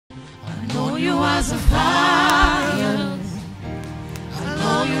as a fire. I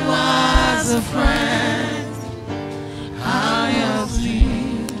know you as a friend. I have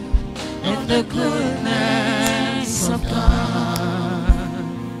seen in the goodness of God.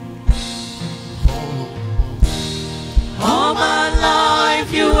 All my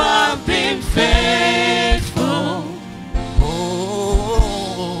life you have been faithful.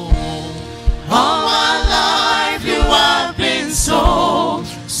 All my life you have been so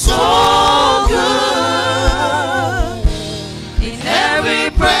good. In every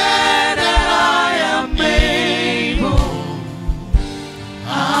breath that I am able,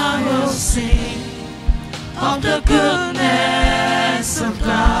 I will sing of the goodness of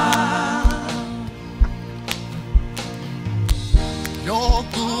God. Your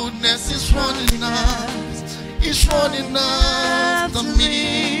goodness is running after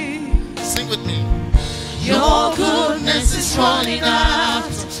me. Sing with me. Your goodness is running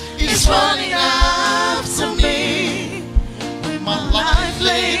after me. With my life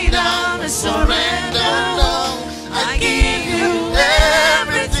laid down and surrender now, I give you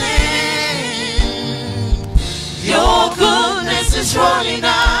everything. Your goodness is running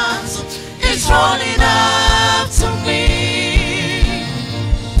after me.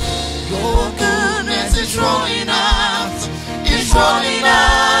 Your goodness is running after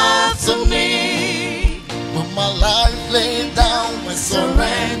me. With my life laid down and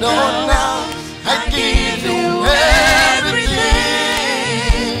surrender now, I give you everything.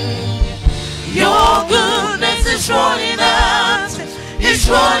 Your goodness is running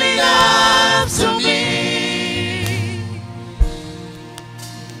after me.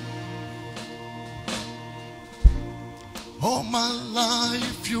 All my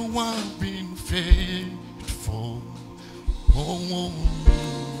life you have been faithful.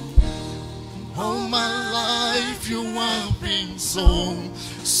 All my life you have been so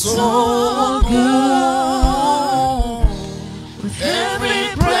good. With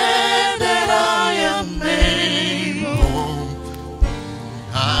every breath that I am able,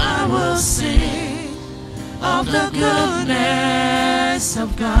 I will sing of the goodness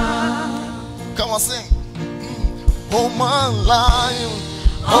of God. Come on, sing. All my life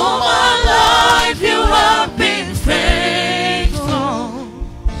you have been faithful.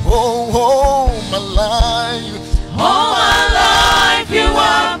 All my life you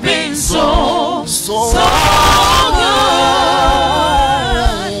have been so good.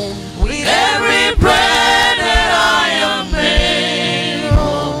 With every breath that I am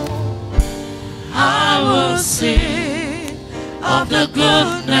able, I will sing of the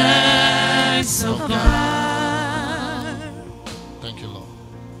goodness of God. Thank you, Lord.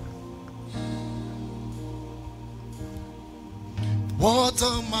 What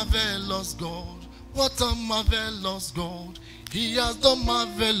a marvelous God. What a marvelous God. He has done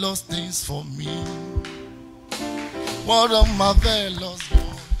marvelous things for me. What a marvelous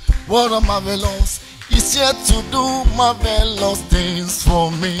God. What a marvelous. He's yet to do marvelous things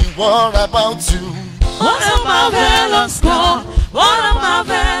for me. What about you? What a marvelous God. What a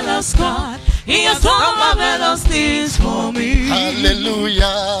marvelous God. He has done marvelous things for me.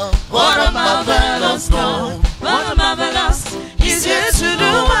 Hallelujah. What a marvelous God. What a marvelous. He's here to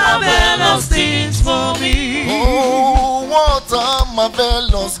do marvelous things for me. Oh, what a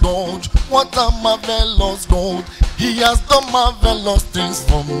marvelous God. What a marvelous God. He has done marvelous things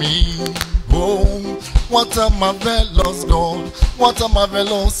for me. Oh, what a marvelous God. What a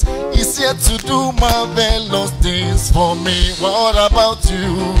marvelous. He's here to do marvelous things for me. What about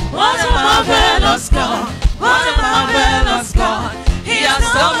you? What a marvelous God. What a marvelous God. He has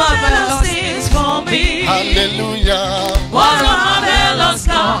done marvelous things for me. Hallelujah. What a marvelous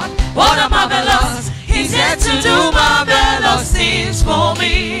God. What a marvelous. He's yet to do marvelous things for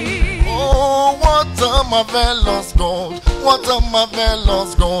me. Oh, what a marvelous God. What a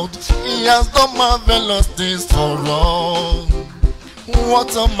marvelous God. He has done marvelous things for us.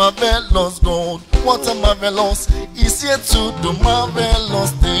 What a marvelous God. What a marvelous. He's here to do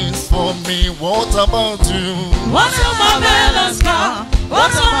marvelous things for me. What about you? What a marvelous God.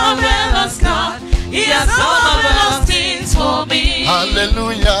 What a marvelous God. He has done marvelous things for me.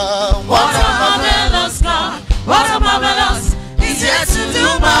 Hallelujah. What a marvelous God. What a marvelous. He's here to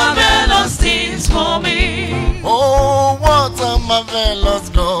do marvelous things for me. Oh, what a marvelous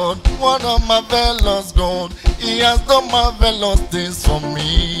God. What a marvelous God. He has done marvelous things for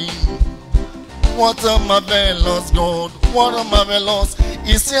me. What a marvelous God. What a marvelous.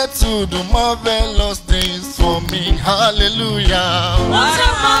 He's here to do marvelous things for me. Hallelujah. What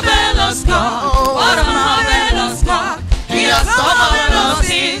a marvelous God. What a marvelous God. He has done marvelous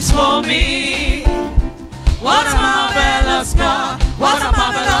things for me. What a marvelous God. What a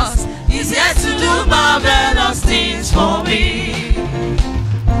marvelous. He's yet to do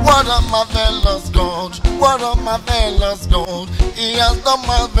What a marvelous God. What a marvelous God. He has done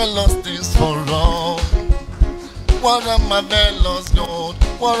marvelous things for us. What a marvelous God.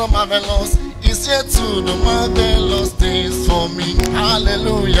 What a marvelous. He's here to do marvelous things for me.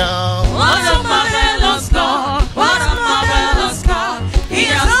 Hallelujah. What a marvelous God. What a marvelous God. He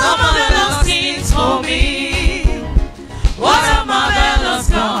has done marvelous things for me. What a marvelous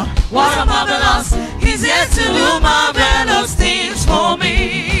God. What a marvelous. He's here to do marvelous things for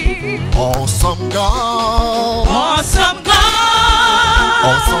me. Awesome God. Awesome God.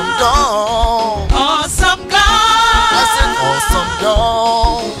 Awesome God. Awesome God. I said awesome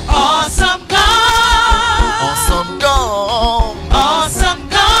God. Awesome God. Awesome God. Awesome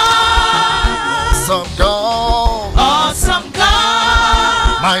God. Awesome God. Awesome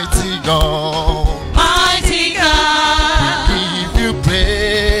God. Mighty God. Mighty God. Give you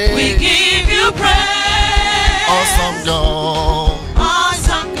praise. We give you praise. Awesome God.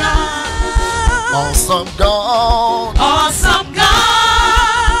 Awesome God. Awesome God. Awesome God.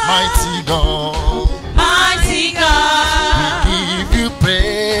 Mighty God. Mighty God. Give you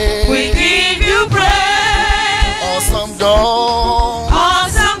praise. We give you praise. Awesome God.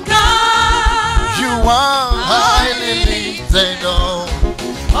 Awesome God. You are highly lifted up.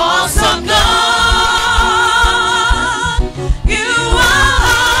 Awesome God. You are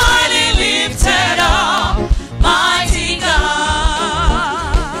highly lifted up. Mighty God.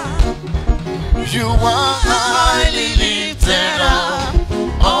 You are highly lifted up.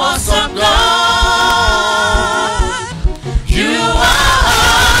 Awesome God. You are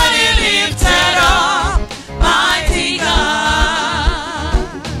highly lifted up. Mighty God.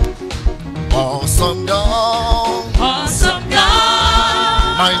 Awesome God. Awesome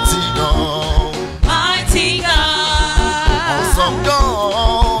God. Mighty God. Mighty God. Awesome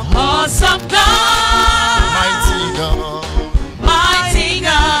God. Awesome God. Mighty God. Mighty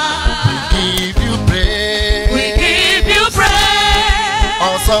God. Give you praise. We give you praise.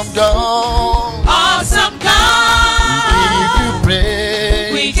 Awesome God. Awesome God. Give you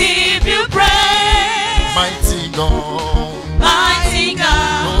praise. We give you praise. Mighty God. Mighty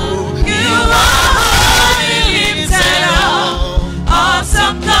God. Oh, You are highly lifted up.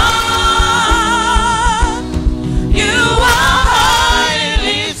 Awesome God. You are highly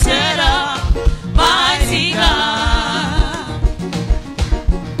lifted up. Mighty God.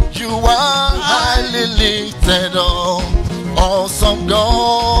 You are highly lifted up. Awesome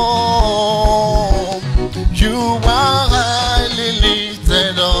God. You are highly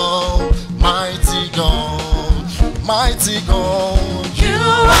lifted up. Mighty God. Mighty God. You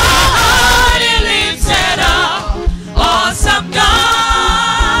are highly lifted up. Awesome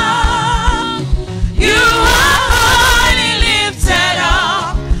God. You are highly lifted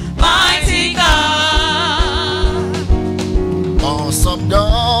up. Mighty God. Awesome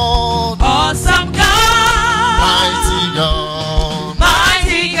God. Awesome God. Mighty God.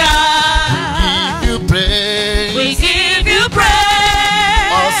 Mighty God. Give you praise. We give you praise.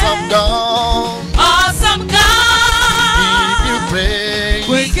 Awesome God. Awesome Give you God. praise.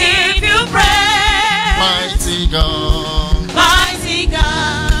 We give you praise. Mighty God. Mighty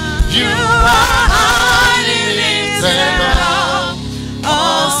God. You are highly lifted up.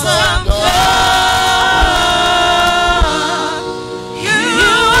 Awesome God. You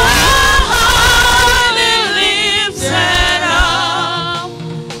are highly lifted up.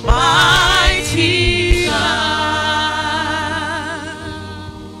 Mighty God.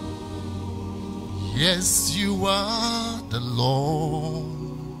 Yes, you are the Lord,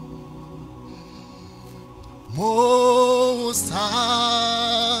 Most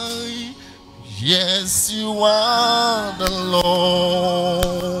High. Yes, you are the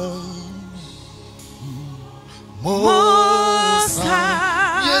Lord, Most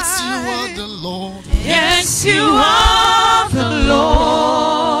High. Yes, you are the Lord. Yes, you are the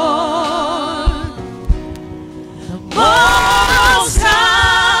Lord, the Most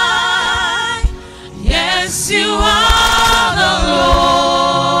High. Yes, you are the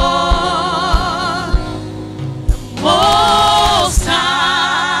Lord, the Most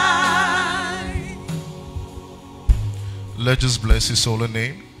High. Let's just bless his holy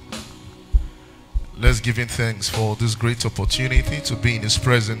name. Let's give him thanks for this great opportunity to be in his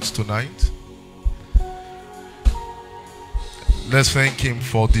presence tonight. Let's thank him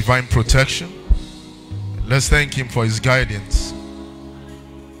for divine protection. Let's thank him for his guidance.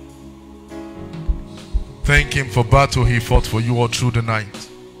 Thank him for battle he fought for you all through the night,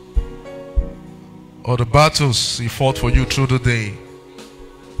 or the battles he fought for you through the day.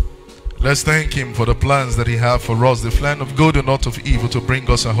 Let's thank him for the plans that he has for us, the plan of good and not of evil, to bring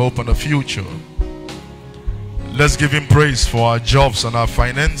us a hope and a future. Let's give him praise for our jobs and our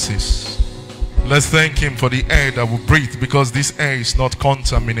finances. Let's thank him for the air that we breathe, because this air is not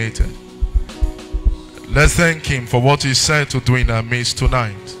contaminated. Let's thank him for what he said to do in our midst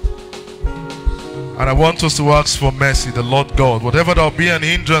tonight. And I want us to ask for mercy, the Lord God. Whatever that will be an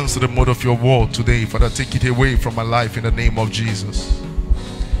hindrance to the mode of your word today, Father, take it away from my life in the name of Jesus.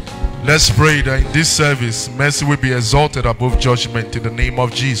 Let's pray that in this service, mercy will be exalted above judgment in the name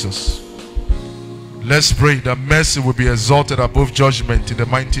of Jesus. Let's pray that mercy will be exalted above judgment in the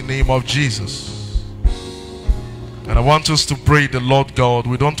mighty name of Jesus. And I want us to pray the Lord God.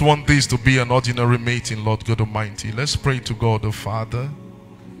 We don't want this to be an ordinary meeting, Lord God Almighty. Let's pray to God the Father.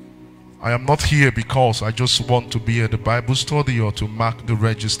 I am not here because I just want to be at the Bible study or to mark the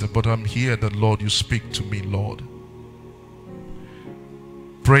register, but I'm here that, Lord, you speak to me, Lord.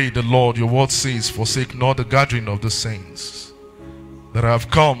 Pray the Lord, your word says, forsake not the gathering of the saints, that I have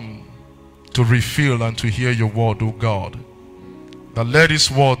come to reveal and to hear your word, O God. That let this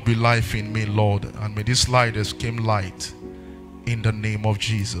word be life in me, Lord, and may this light become light in the name of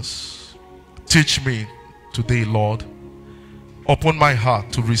Jesus. Teach me today, Lord. Open my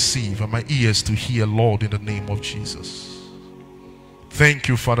heart to receive and my ears to hear, Lord, in the name of Jesus. Thank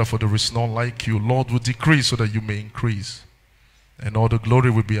you, Father, for there is none like you. Lord, we decrease so that you may increase, and all the glory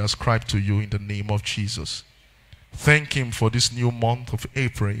will be ascribed to you in the name of Jesus. Thank him for this new month of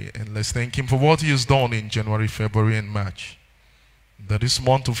April, and let's thank him for what he has done in January, February, and March. That this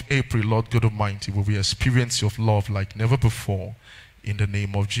month of April, Lord God Almighty, will we experience your love like never before in the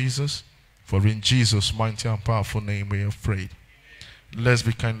name of Jesus. For in Jesus' mighty and powerful name we have prayed. Let's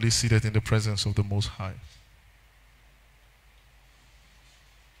be kindly seated in the presence of the Most High.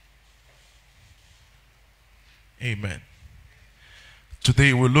 Amen.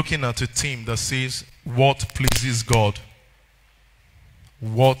 Today we're looking at a theme that says, what pleases God?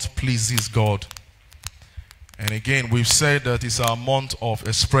 What pleases God? And again, we've said that it's our month of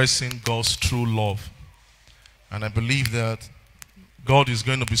expressing God's true love. And I believe that God is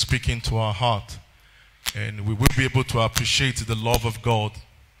going to be speaking to our heart. And we will be able to appreciate the love of God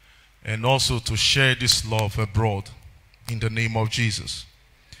and also to share this love abroad in the name of Jesus.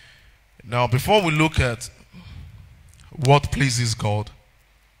 Now, before we look at what pleases God,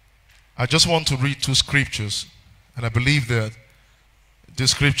 I just want to read two scriptures, and I believe that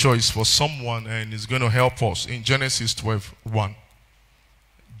this scripture is for someone and is going to help us in Genesis 12:1.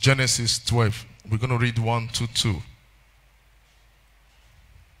 Genesis 12, we're going to read 1 to 2.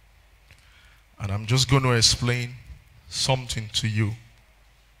 And I'm just going to explain something to you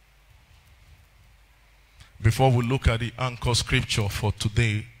before we look at the anchor scripture for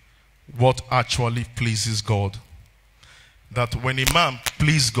today, what actually pleases God. That when a man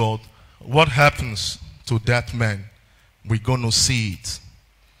pleases God, what happens to that man? We're going to see it.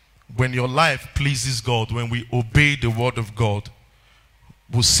 When your life pleases God, when we obey the word of God,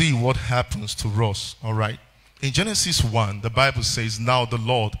 we'll see what happens to us. All right? In Genesis 1, the Bible says, now the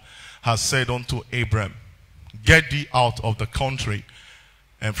Lord has said unto Abram, get thee out of the country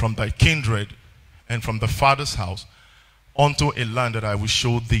and from thy kindred and from the father's house unto a land that I will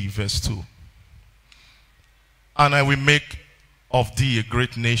show thee. Verse 2. And I will make of thee a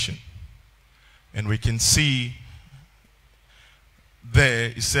great nation. And we can see there,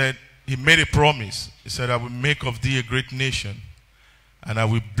 he said, he made a promise. He said, I will make of thee a great nation, and I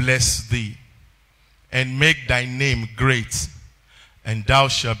will bless thee, and make thy name great, and thou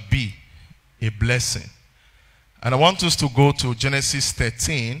shalt be a blessing. And I want us to go to Genesis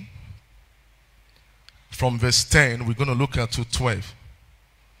 13. From verse 10, we're going to look at to 12.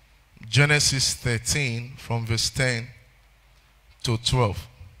 Genesis 13, from verse 10 to 12.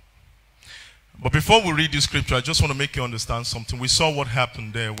 But before we read this scripture, I just want to make you understand something. We saw what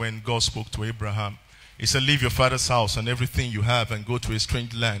happened there when God spoke to Abraham. He said, leave your father's house and everything you have and go to a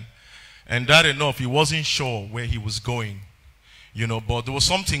strange land. And that enough, he wasn't sure where he was going. You know, but there was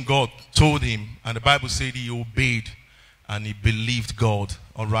something God told him. And the Bible said he obeyed and he believed God.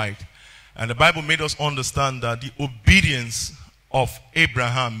 All right. And the Bible made us understand that the obedience of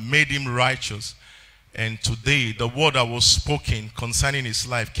Abraham made him righteous. And today, the word that was spoken concerning his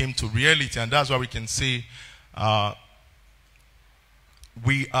life came to reality. And that's why we can say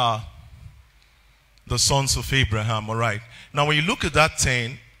we are the sons of Abraham. All right. Now, when you look at that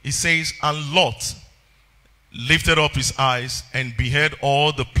 10, it says, and Lot lifted up his eyes and beheld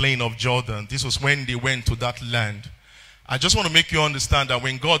all the plain of Jordan. This was when they went to that land. I just want to make you understand that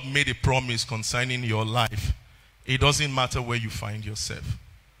when God made a promise concerning your life, it doesn't matter where you find yourself.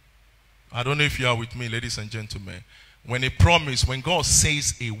 I don't know if you are with me, ladies and gentlemen. when God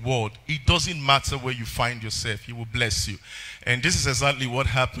says a word, it doesn't matter where you find yourself, he will bless you. And this is exactly what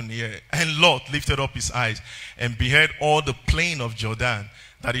happened here. And Lot lifted up his eyes and beheld all the plain of Jordan,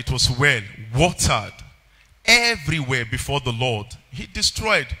 that it was well watered everywhere before the Lord.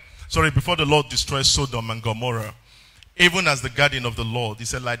 Before the Lord destroyed Sodom and Gomorrah, even as the garden of the Lord. He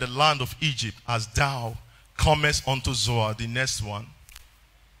said, like the land of Egypt, as thou comest unto Zoar, the next one.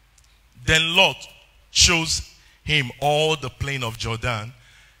 Then Lot chose him all the plain of Jordan,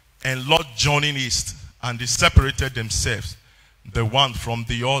 and Lot journeyed east, and they separated themselves, the one from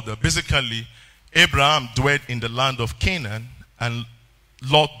the other. Basically, Abraham dwelt in the land of Canaan, and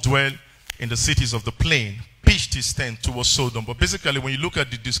Lot dwelt in the cities of the plain, pitched his tent towards Sodom. But basically, when you look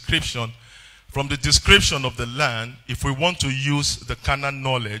at the description, from the description of the land, if we want to use the Canaan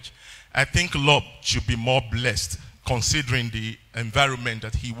knowledge, I think Lot should be more blessed, considering the environment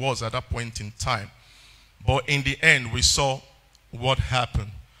that he was at that point in time. But in the end, we saw what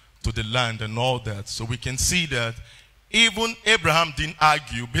happened to the land and all that. So we can see that even Abraham didn't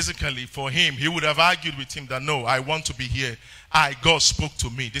argue. Basically, for him, he would have argued with him that, no, I want to be here. God spoke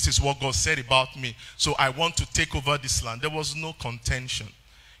to me. This is what God said about me. So I want to take over this land. There was no contention.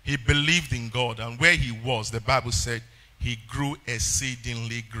 He believed in God. And where he was, the Bible said, he grew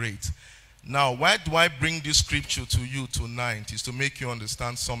exceedingly great. Now, why do I bring this scripture to you tonight? Is to make you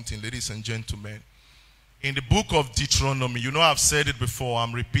understand something, ladies and gentlemen. In the book of Deuteronomy, you know I've said it before,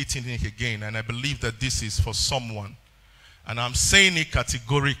 I'm repeating it again, and I believe that this is for someone. And I'm saying it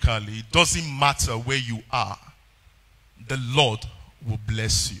categorically, it doesn't matter where you are, the Lord will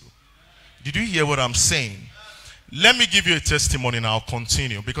bless you. Did you hear what I'm saying? Let me give you a testimony and I'll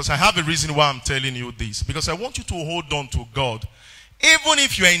continue, because I have a reason why I'm telling you this. Because I want you to hold on to God. Even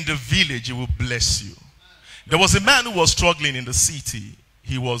if you are in the village, he will bless you. There was a man who was struggling in the city.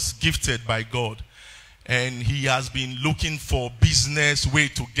 He was gifted by God. And he has been looking for business, way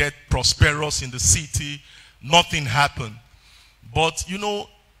to get prosperous in the city. Nothing happened. But, you know,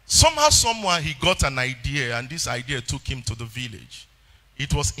 somehow, someone, he got an idea, and this idea took him to the village.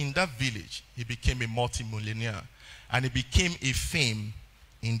 It was in that village he became a multimillionaire. And he became a fame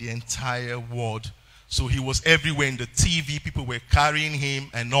in the entire world. So he was everywhere in the TV. People were carrying him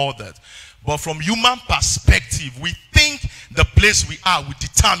and all that. But from human perspective, we think the place we are will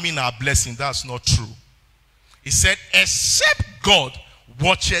determine our blessing. That's not true. He said, except God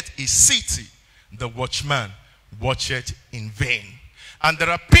watcheth a city, the watchman watcheth in vain. And there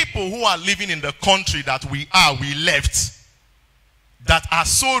are people who are living in the country that we left, that are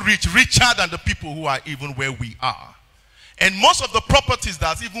so rich, richer than the people who are even where we are. And most of the properties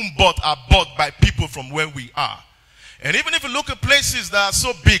that even bought are bought by people from where we are. And even if you look at places that are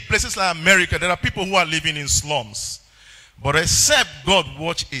so big, places like America, there are people who are living in slums. But except God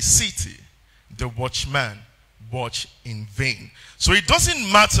watch a city, the watchman watch in vain. So it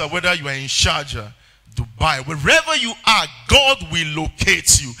doesn't matter whether you are in Sharjah, Dubai, wherever you are, God will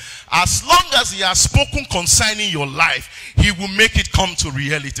locate you. As long as he has spoken concerning your life, he will make it come to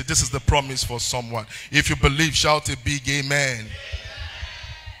reality. This is the promise for someone. If you believe, shout a big amen.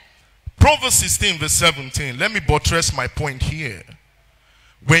 Proverbs 16 verse 17. Let me buttress my point here.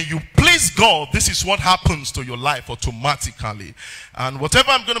 When you please God, this is what happens to your life automatically. And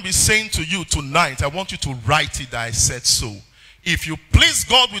whatever I'm going to be saying to you tonight, I want you to write it that I said so. If you please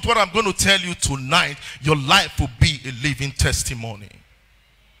God with what I'm going to tell you tonight, your life will be a living testimony.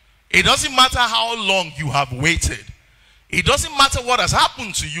 It doesn't matter how long you have waited. It doesn't matter what has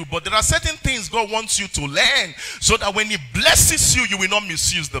happened to you, but there are certain things God wants you to learn so that when he blesses you, you will not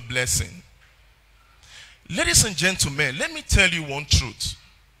misuse the blessing. Ladies and gentlemen, let me tell you one truth.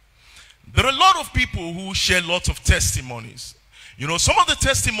 There are a lot of people who share lots of testimonies. You know, some of the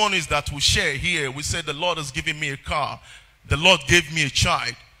testimonies that we share here, we say the Lord has given me a car. The Lord gave me a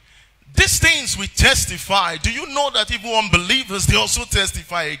child. These things we testify. Do you know that even unbelievers, they also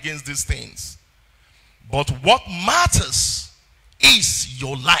testify against these things? But what matters is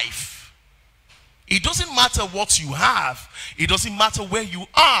your life. It doesn't matter what you have. It doesn't matter where you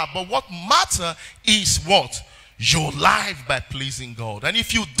are. But what matters is what? Your life by pleasing God. And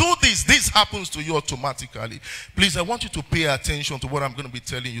if you do this, this happens to you automatically. Please, I want you to pay attention to what I'm going to be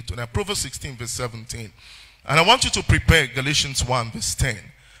telling you tonight. Proverbs 16 verse 17. And I want you to prepare Galatians 1 verse 10.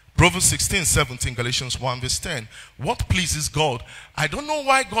 Proverbs 16, 17, Galatians 1 verse 10. What pleases God? I don't know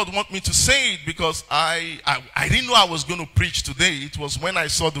why God wants me to say it, because I didn't know I was going to preach today. It was when I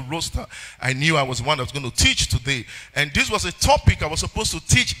saw the roster, I knew I was the one that was going to teach today. And this was a topic I was supposed to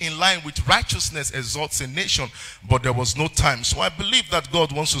teach in line with righteousness exalts a nation, but there was no time. So I believe that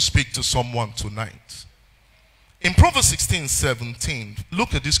God wants to speak to someone tonight. In Proverbs 16, 17,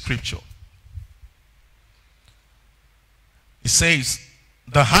 look at this scripture. It says,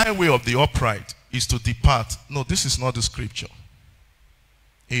 the highway of the upright is to depart. No, this is not the scripture.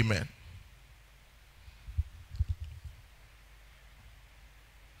 Amen.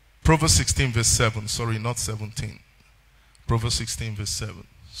 Proverbs 16 verse 7. Sorry, not 17. Proverbs 16 verse 7.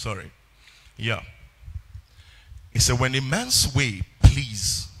 Sorry. Yeah. It said, when a man's way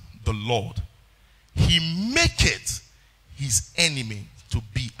please the Lord, he maketh his enemy to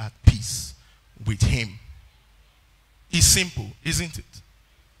be at peace with him. It's simple, isn't it?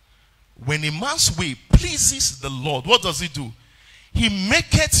 When a man's way pleases the Lord, what does he do? He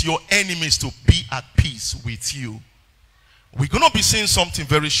maketh your enemies to be at peace with you. We're going to be saying something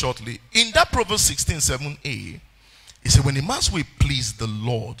very shortly. In that Proverbs 16:7a, it said, when a man's way please the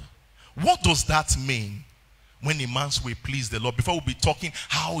Lord. What does that mean? When a man's way please the Lord. Before we'll be talking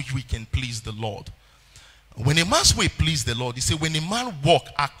how we can please the Lord. When a man's way please the Lord, he said, when a man walk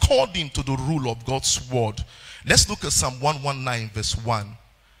according to the rule of God's word. Let's look at Psalm 119 verse 1.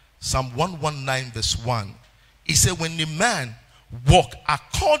 Psalm 119 verse 1. He said, when a man walk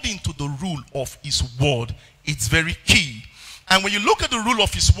according to the rule of his word, it's very key. And when you look at the rule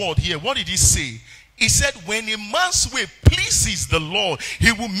of his word here, what did he say? He said, when a man's way pleases the Lord,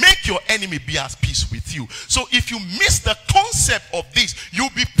 he will make your enemy be at peace with you. So if you miss the concept of this, you'll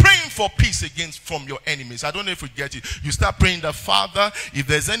be praying for peace from your enemies. I don't know if you get it. You start praying that, Father, if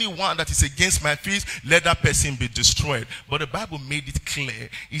there's anyone that is against my peace, let that person be destroyed. But the Bible made it clear.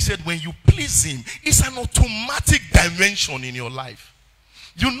 He said, when you please him, it's an automatic dimension in your life.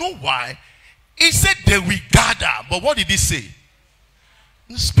 You know why? He said they will gather. But what did he say?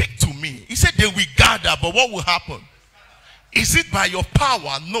 Speak to me. He said they will gather, but what will happen? Is it by your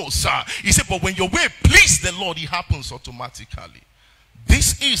power? No, sir. He said, but when your way please the Lord, it happens automatically.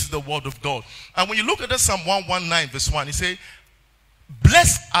 This is the word of God. And when you look at the Psalm 119 verse 1, he said,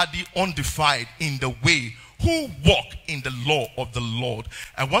 blessed are the undefiled in the way who walk in the law of the Lord.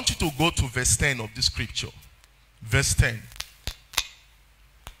 I want you to go to verse 10 of the scripture. Verse 10.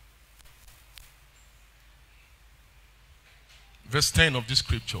 Verse 10 of this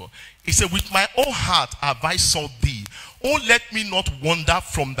scripture. He said, with my whole heart have I sought thee. Oh, let me not wander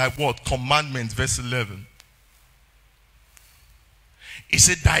from thy word. Commandments, verse 11. He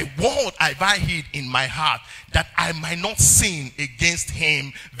said, thy word have I hid in my heart, that I might not sin against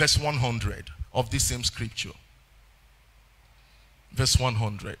him. Verse 100 of this same scripture. Verse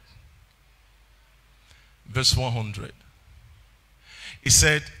 100. Verse 100. He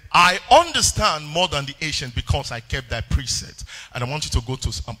said, I understand more than the ancient because I kept thy precepts. And I want you to go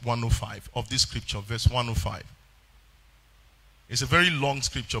to Psalm 105 of this scripture, verse 105. It's a very long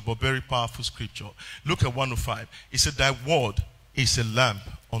scripture, but very powerful scripture. Look at 105. It said, thy word is a lamp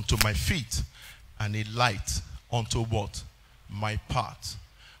unto my feet and a light unto what? My path.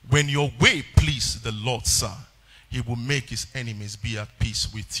 When your way please the Lord, sir, he will make his enemies be at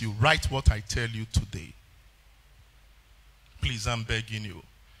peace with you. Write what I tell you today. Please, I'm begging you.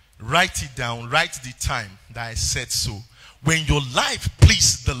 Write it down. Write the time that I said so. When your life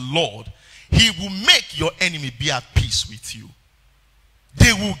please the Lord, he will make your enemy be at peace with you.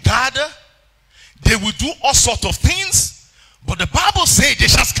 They will gather. They will do all sorts of things. But the Bible says they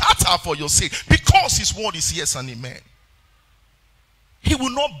shall scatter for your sake, because his word is yes and amen. He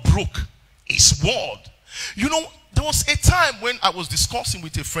will not break his word. You know, there was a time when I was discussing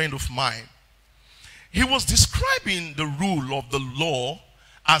with a friend of mine. He was describing the rule of the law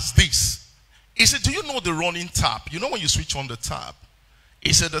as this. He said, do you know the running tap? You know when you switch on the tap?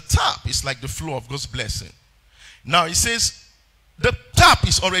 He said the tap is like the flow of God's blessing. Now he says the tap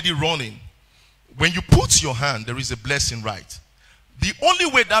is already running. When you put your hand, there is a blessing, right? The only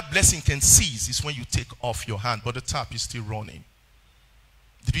way that blessing can cease is when you take off your hand, but the tap is still running.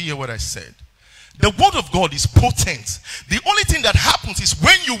 Did you hear what I said? The word of God is potent. The only thing that happens is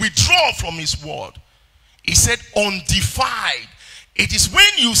when you withdraw from his word. He said undefiled. It is when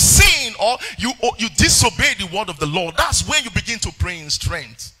you sin or you disobey the word of the Lord. That's when you begin to pray in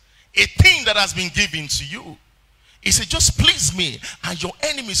strength. A thing that has been given to you. He said, just please me and your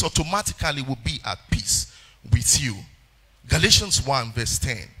enemies automatically will be at peace with you. Galatians 1 verse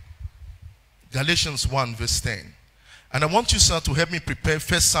 10. Galatians 1 verse 10. And I want you, sir, to help me prepare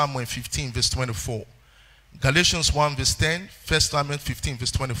 1 Samuel 15 verse 24. Galatians 1 verse 10, 1 Samuel 15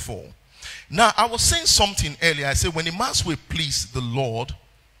 verse 24. Now, I was saying something earlier. I said, when a man's way please the Lord,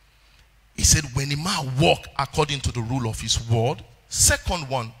 he said, when a man walk according to the rule of his word. Second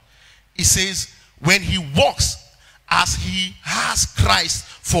one, he says, when he walks as he has Christ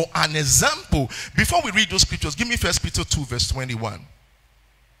for an example. Before we read those scriptures, give me 1 Peter 2 verse 21.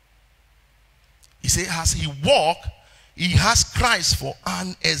 He said, as he walk, he has Christ for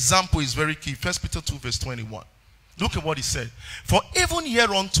an example. Is very key. 1 Peter 2 verse 21. Look at what he said. For even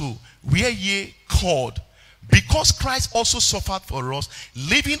hereunto were ye called, because Christ also suffered for us,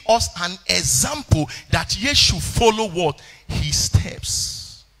 leaving us an example that ye should follow what? His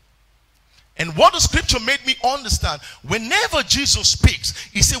steps. And what the scripture made me understand, whenever Jesus speaks,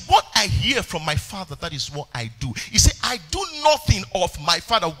 he said, what I hear from my Father, that is what I do. He said, I do nothing of my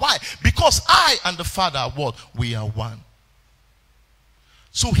Father. Why? Because I and the Father are what? We are one.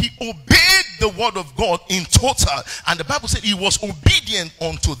 So he obeyed the word of God in total. And the Bible said he was obedient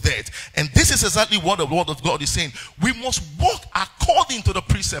unto death. And this is exactly what the word of God is saying. We must walk according to the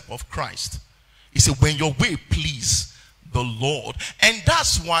precept of Christ. He said, when your way please the Lord. And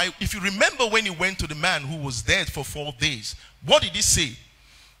that's why, if you remember when he went to the man who was dead for 4 days, what did he say?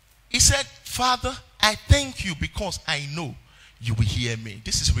 He said, Father, I thank you because I know you will hear me.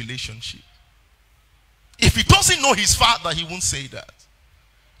 This is relationship. If he doesn't know his Father, he won't say that.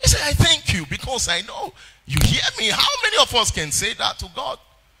 He said, I thank you because I know you hear me. How many of us can say that to God?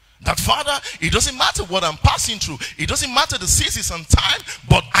 That, Father, it doesn't matter what I'm passing through. It doesn't matter the seasons and time,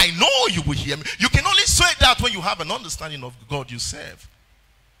 but I know you will hear me. You can only say that when you have an understanding of the God you serve.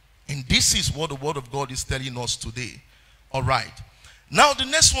 And this is what the word of God is telling us today. All right. Now the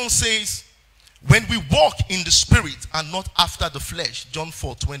next one says, when we walk in the spirit and not after the flesh. John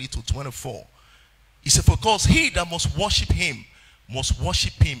 4:20-24. He said, for because he that must worship him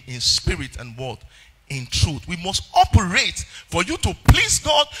in spirit and what? In truth. We must operate. For you to please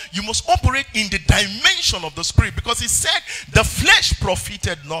God, you must operate in the dimension of the spirit. Because he said the flesh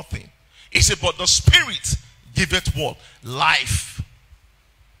profited nothing. He said, but the spirit giveth what? Life.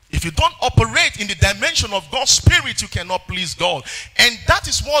 If you don't operate in the dimension of God's spirit, you cannot please God. And that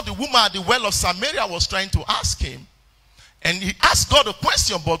is what the woman at the well of Samaria was trying to ask him. And he asked God a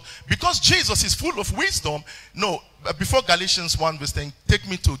question, but because Jesus is full of wisdom, no, before Galatians 1 verse 10, take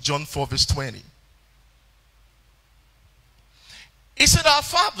me to John 4 verse 20. He said, our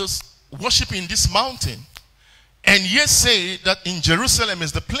fathers worship in this mountain, and ye say that in Jerusalem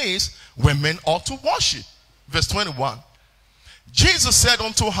is the place where men ought to worship. Verse 21. Jesus said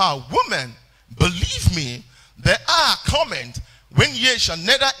unto her, woman, believe me, there are coming when ye shall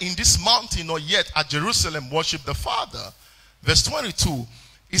neither in this mountain nor yet at Jerusalem worship the Father. Verse 22.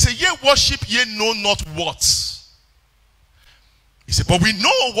 He said, ye worship ye know not what. He said, but we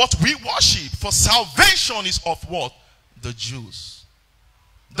know what we worship, for salvation is of what? The Jews.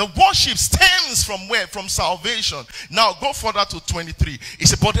 The worship stems from where? From salvation. Now go further to 23. He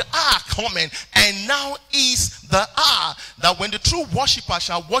said, but the hour coming, and now is the hour, that when the true worshiper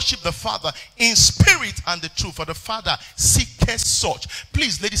shall worship the Father in spirit and the truth, for the Father seeketh such.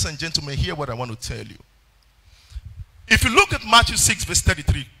 Please, ladies and gentlemen, hear what I want to tell you. If you look at Matthew 6 verse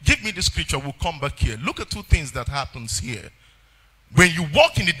 33, give me the scripture, we'll come back here. Look at two things that happens here. When you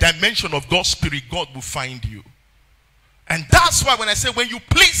walk in the dimension of God's spirit, God will find you. And that's why when I say when you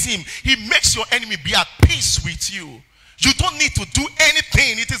please him, he makes your enemy be at peace with you. You don't need to do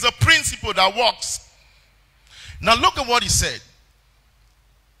anything. It is a principle that works. Now look at what he said.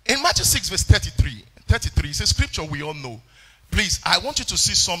 In Matthew 6 verse 33, it's a scripture we all know. Please, I want you to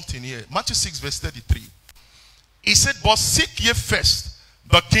see something here. Matthew 6 verse 33. He said, but seek ye first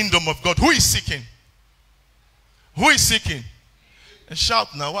the kingdom of God. Who is seeking? Who is seeking? And shout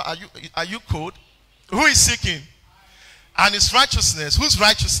now. Are you cold? Who is seeking? And his righteousness. Whose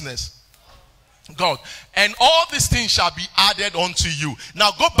righteousness? God. And all these things shall be added unto you.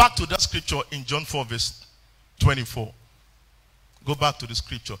 Now go back to that scripture in John 4 verse 24. Go back to the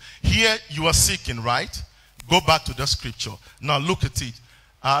scripture. Here you are seeking, right? Go back to the scripture. Now look at it.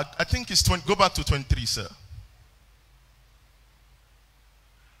 I think it's 20. Go back to 23, sir.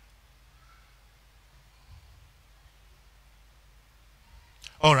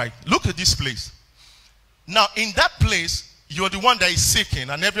 All right. Look at this place. Now, in that place, you're the one that is seeking,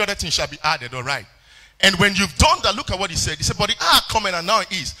 and every other thing shall be added, all right? And when you've done that, look at what he said. He said, but the hour coming, and now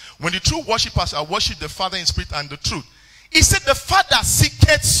is, when the true worshippers shall worship the Father in spirit and the truth. He said, the Father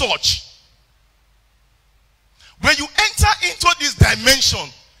seeketh such. When you enter into this dimension,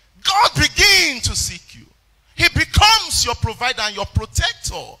 God begins to seek you. He becomes your provider and your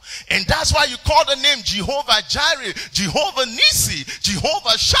protector. And that's why you call the name Jehovah Jireh, Jehovah Nissi,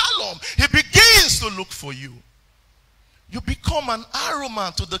 Jehovah Shalom. He begins to look for you. You become an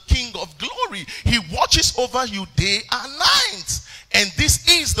aroma to the King of glory. He watches over you day and night. And this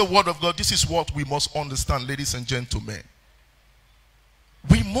is the word of God. This is what we must understand, ladies and gentlemen.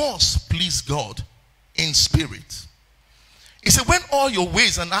 We must please God in spirit. He said, when all your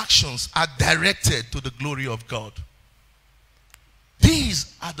ways and actions are directed to the glory of God,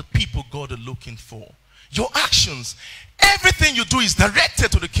 these are the people God is looking for. Your actions, everything you do is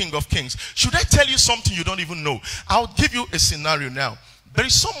directed to the King of Kings. Should I tell you something you don't even know? I'll give you a scenario now. There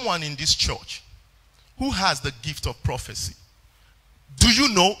is someone in this church who has the gift of prophecy. Do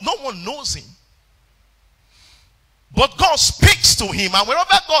you know? No one knows him. But God speaks to him, and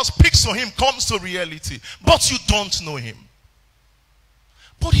wherever God speaks to him comes to reality. But you don't know him.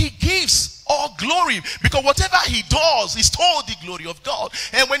 But he gives all glory, because whatever he does is all the glory of God.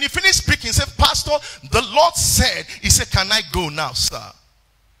 And when he finished speaking, he said, Pastor, the Lord said, he said, can I go now, sir?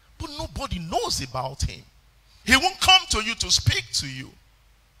 But nobody knows about him. He won't come to you to speak to you.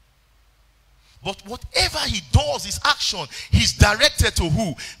 But whatever he does, his action, he's directed to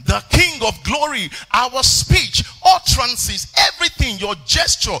who? The King of Glory. Our speech, utterances, everything, your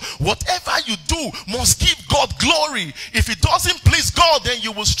gesture, whatever you do must give God glory. If it doesn't please God, then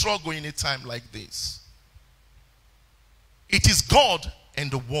you will struggle in a time like this. It is God and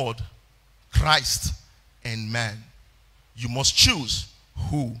the Word, Christ and man. You must choose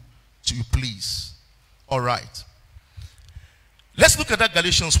who to please. All right. Let's look at that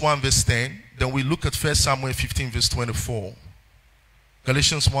Galatians 1 verse 10. Then we look at 1 Samuel 15 verse 24.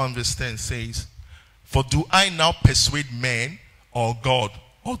 Galatians 1 verse 10 says, for do I now persuade men or God?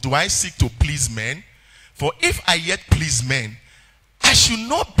 Or do I seek to please men? For if I yet please men, I should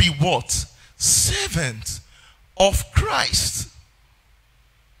not be what? Servant of Christ.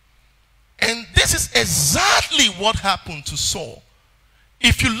 And this is exactly what happened to Saul.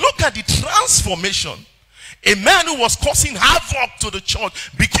 If you look at the transformation, a man who was causing havoc to the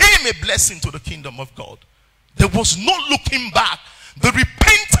church became a blessing to the kingdom of God. There was no looking back. The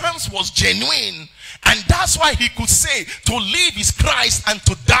repentance was genuine. And that's why he could say to live is Christ and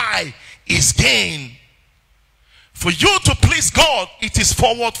to die is gain. For you to please God, it is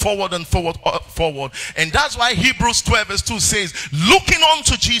forward, forward, and forward, forward. And that's why Hebrews 12 verse 2 says, looking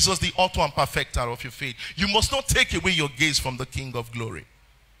unto Jesus, the author and perfecter of your faith. You must not take away your gaze from the King of Glory.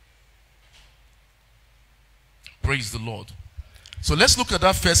 Praise the Lord. So let's look at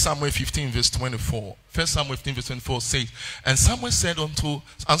that 1 Samuel 15 verse 24. 1 Samuel 15 verse 24 says, and Saul said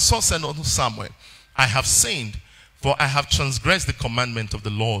unto Samuel, I have sinned, for I have transgressed the commandment of the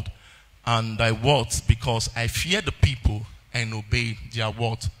Lord, and thy words, because I fear the people and obey their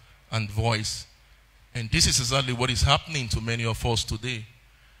word and voice. And this is exactly what is happening to many of us today.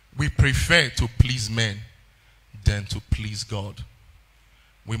 We prefer to please men than to please God.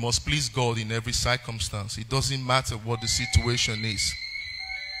 We must please God in every circumstance. It doesn't matter what the situation is.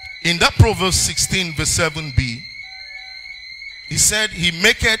 In that Proverbs 16 verse 7b, he said, he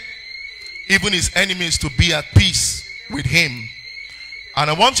maketh even his enemies to be at peace with him. And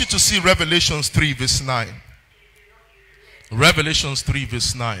I want you to see Revelations 3 verse 9. Revelations 3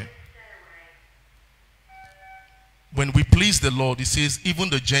 verse 9. When we please the Lord, he says, even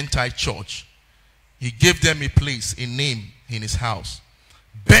the Gentile church, he gave them a place, a name in his house,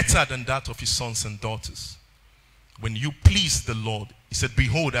 better than that of his sons and daughters. When you please the Lord, he said,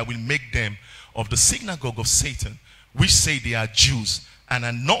 behold, I will make them of the synagogue of Satan, which say they are Jews and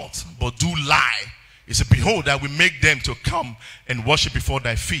are not, but do lie. He said, behold, I will make them to come and worship before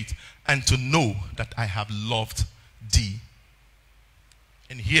thy feet, and to know that I have loved thee.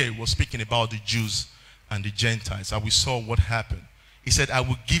 And here he was speaking about the Jews and the Gentiles, and we saw what happened. He said, I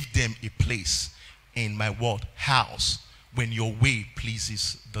will give them a place in my word, house, when your way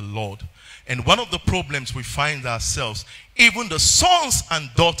pleases the Lord. And one of the problems we find ourselves, even the sons and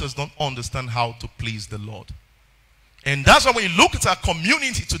daughters don't understand how to please the Lord. And that's why when you look at our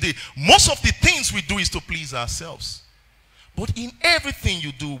community today, most of the things we do is to please ourselves. But in everything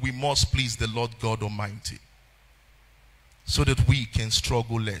you do, we must please the Lord God Almighty, so that we can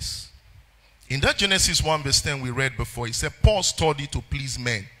struggle less. In that Genesis 1 verse 10 we read before, he said, Paul studied to please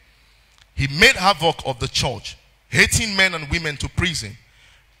men. He made havoc of the church, hating men and women to prison,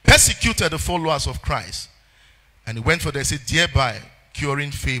 persecuted the followers of Christ. And he went for them, said, thereby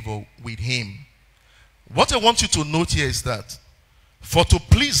curing favor with him. What I want you to note here is that for to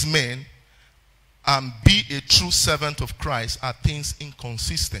please men and be a true servant of Christ are things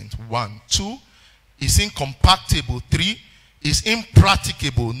inconsistent. 1. 2, is incompatible. 3, is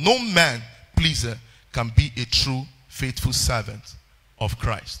impracticable. No man pleaser can be a true faithful servant of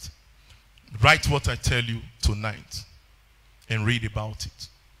Christ. Write what I tell you tonight and read about it.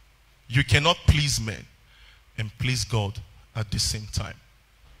 You cannot please men and please God at the same time.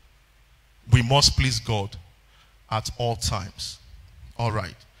 We must please God at all times. All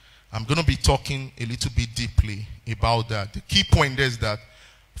right. I'm going to be talking a little bit deeply about that. The key point is that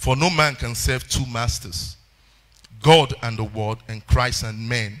for no man can serve two masters, God and the world, and Christ and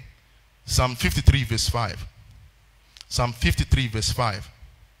men. Psalm 53 verse 5. Psalm 53 verse 5.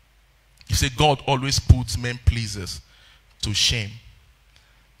 You say God always puts men pleasers to shame.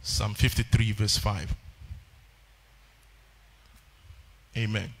 Psalm 53 verse 5.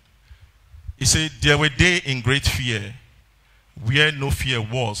 Amen. He said, there were they in great fear, where no fear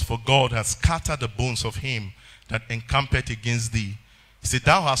was, for God has scattered the bones of him that encampeth against thee. He said,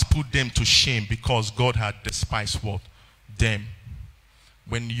 thou hast put them to shame, because God had despised what? Them.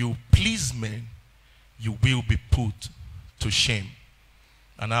 When you please men, you will be put to shame.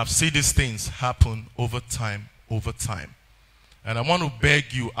 And I've seen these things happen over time. And I want to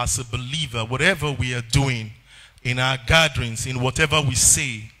beg you as a believer, whatever we are doing, in our gatherings, in whatever we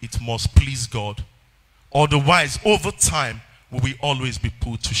say, it must please God. Otherwise, over time, we will always be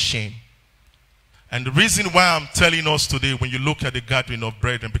put to shame. And the reason why I'm telling us today, when you look at the gathering of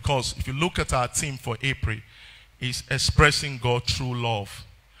brethren, because if you look at our theme for April, is expressing God through love.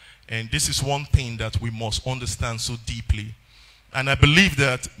 And this is one thing that we must understand so deeply. And I believe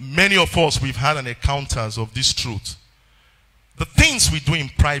that many of us, we've had an encounters of this truth. The things we do in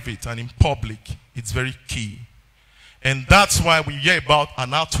private and in public, it's very key. And that's why we hear about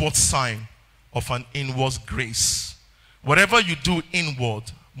an outward sign of an inward grace. Whatever you do inward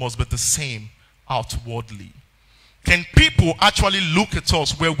must be the same outwardly. Can people actually look at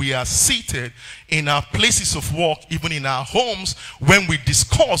us where we are seated in our places of work, even in our homes, when we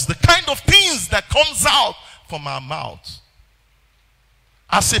discuss the kind of things that comes out from our mouths?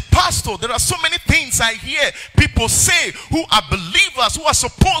 As a pastor, there are so many things I hear people say who are believers, who are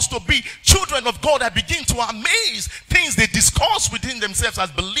supposed to be children of God. I begin to amaze things they discuss within themselves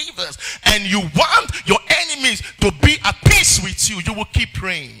as believers. And you want your enemies to be at peace with you. You will keep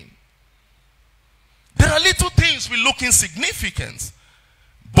praying. There are little things we look insignificant,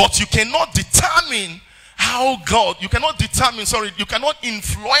 but you cannot determine how God, you cannot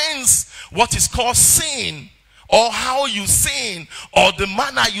influence what is called sin, or how you sin, or the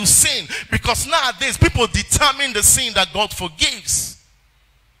manner you sin. Because nowadays, people determine the sin that God forgives.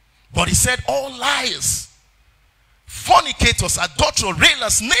 But he said, all liars, fornicators, adulterers,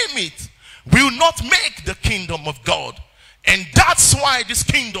 railers, name it, will not make the kingdom of God. And that's why this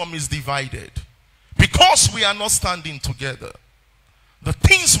kingdom is divided. Because we are not standing together. The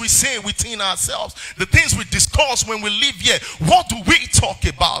things we say within ourselves, the things we discuss when we live here, what do we talk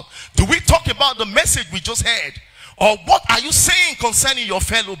about? Do we talk about the message we just heard? Or what are you saying concerning your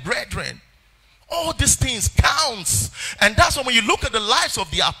fellow brethren? All these things counts. And that's why when you look at the lives of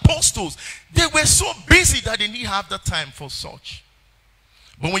the apostles, they were so busy that they didn't have the time for such.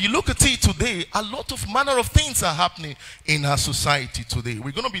 But when you look at it today, a lot of manner of things are happening in our society today.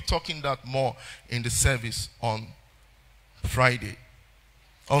 We're going to be talking that more in the service on Friday,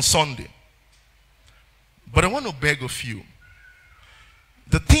 on Sunday. But I want to beg of you,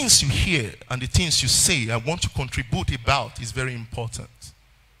 the things you hear and the things you say, I want to contribute about is very important.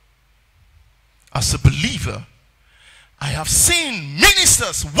 As a believer, I have seen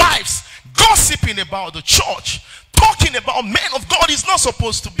ministers, wives, gossiping about the church, talking about men of God is not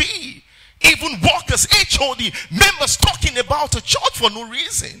supposed to be. Even workers, HOD, members talking about the church for no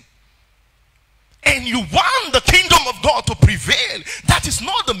reason. And you want the kingdom of God to prevail. That is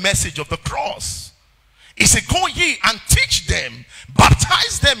not the message of the cross. He said, go ye and teach them,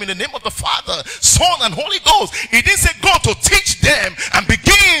 baptize them in the name of the Father, Son, and Holy Ghost. He didn't say go to teach them and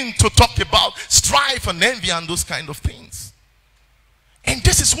begin to talk about strife and envy and those kind of things. And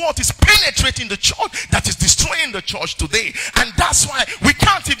this is what is penetrating the church, that is destroying the church today. And that's why we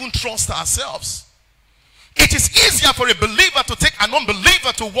can't even trust ourselves. It is easier for a believer to take an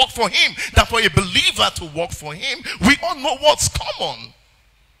unbeliever to work for him than for a believer to work for him. We all know what's common.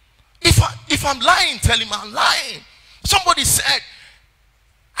 If I'm lying, tell him I'm lying. Somebody said,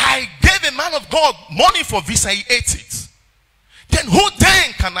 I gave a man of God money for visa, he ate it. Then who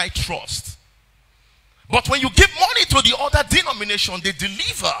then can I trust? But when you give money to the other denomination, they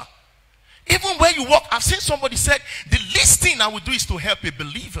deliver. Even where you work, I've seen somebody said, the least thing I would do is to help a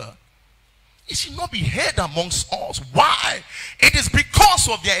believer. It should not be heard amongst us. Why? It is because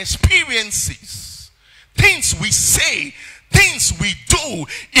of their experiences. Things we say, things we do.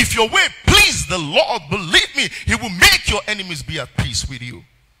 If your way please the Lord, believe me, he will make your enemies be at peace with you.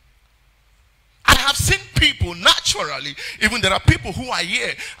 I have seen people naturally, even there are people who are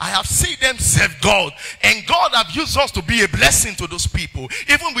here, I have seen them serve God, and God have used us to be a blessing to those people,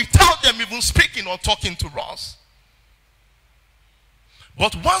 even without them even speaking or talking to us.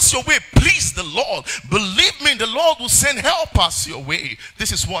 But once your way please the Lord, believe me, the Lord will send helpers your way.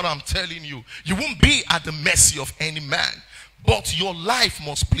 This is what I'm telling you. You won't be at the mercy of any man, but your life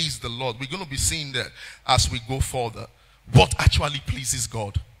must please the Lord. We're going to be seeing that as we go further. What actually pleases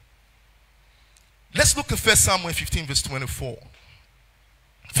God? Let's look at 1 Samuel 15 verse 24.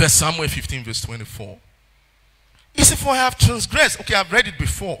 1 Samuel 15 verse 24. He said, for I have transgressed. Okay, I've read it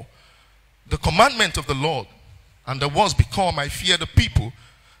before. The commandment of the Lord, and the words become, I fear the people,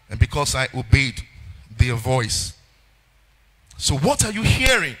 and because I obeyed their voice. So what are you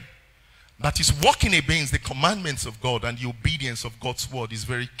hearing that is working against the commandments of God, and the obedience of God's word is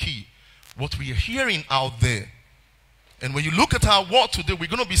very key. What we are hearing out there. And when you look at our word today, we're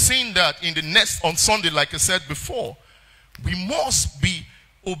going to be seeing that in the next, on Sunday, like I said before, we must be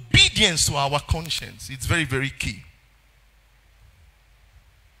obedient to our conscience. It's very, very key.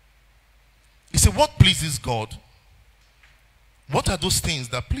 He said, what pleases God? What are those things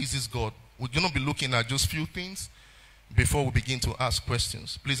that pleases God? We're going to be looking at just few things before we begin to ask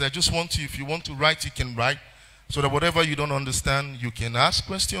questions. Please, I just want you, if you want to write, you can write, so that whatever you don't understand, you can ask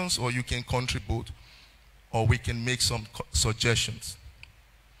questions or you can contribute, or we can make some suggestions.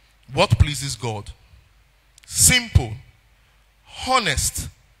 What pleases God? Simple, honest,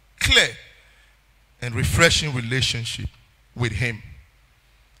 clear, and refreshing relationship with Him.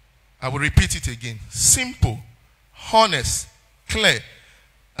 I will repeat it again. Simple, honest, clear,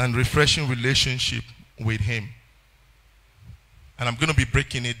 and refreshing relationship with Him. And I'm going to be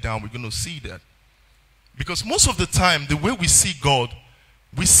breaking it down. We're going to see that. Because most of the time, the way we see God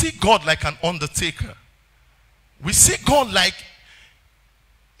like an undertaker. We see God like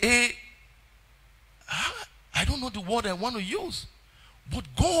I don't know the word I want to use. But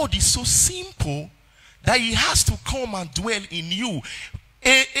God is so simple that He has to come and dwell in you.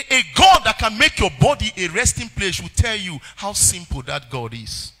 A God that can make your body a resting place will tell you how simple that God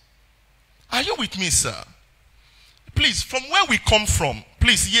is. Are you with me, sir? Please, from where we come from,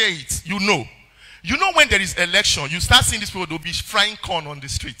 please hear it. You know when there is election, you start seeing these people, they'll be frying corn on the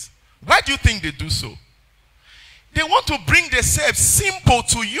street. Why do you think they do so? They want to bring themselves simple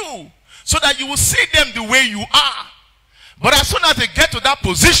to you so that you will see them the way you are. But as soon as they get to that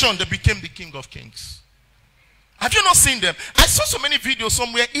position, they became the King of Kings. Have you not seen them? I saw so many videos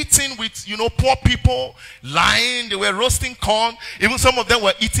somewhere eating with, poor people, lying. They were roasting corn. Even some of them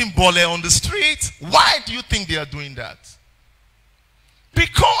were eating bole on the street. Why do you think they are doing that?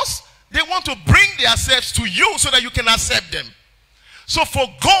 Because they want to bring themselves to you so that you can accept them. So for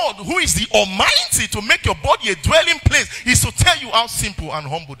God, who is the Almighty, to make your body a dwelling place, is to tell you how simple and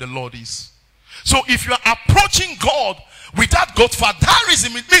humble the Lord is. So if you are approaching God without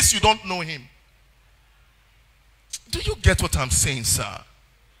Godfatherism, it means you don't know Him. Do you get what I'm saying, sir?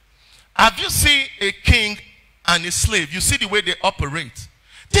 Have you seen a king and a slave? You see the way they operate.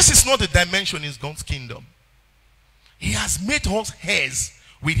 This is not the dimension in God's kingdom. He has made us heirs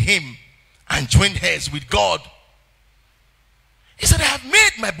with Him and joined heirs with God. He said, I have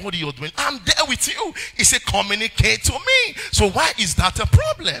made my body your dwelling. I'm there with you. He said, communicate to me. So why is that a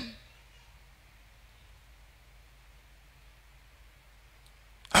problem?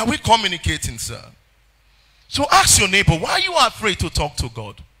 Are we communicating, sir? So ask your neighbor, why are you afraid to talk to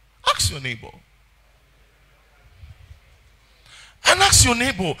God? Ask your neighbor. And ask your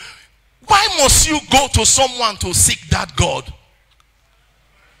neighbor, why must you go to someone to seek that God?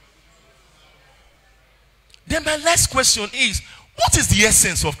 Then my last question is, what is the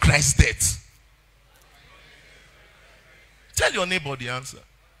essence of Christ's death? Tell your neighbor the answer.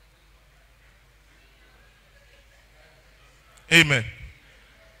 Amen.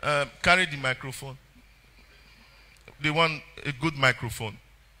 Carry the microphone. They want a good microphone.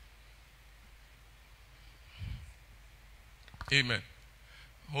 Amen.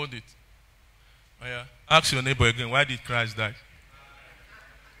 Hold it. Oh, yeah. Ask your neighbor again, why did Christ die?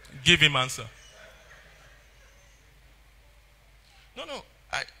 Give him answer. No.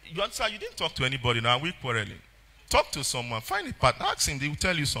 You answer. You didn't talk to anybody now. We're quarreling. Talk to someone. Find a partner. Ask him. They will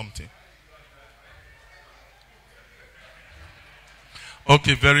tell you something.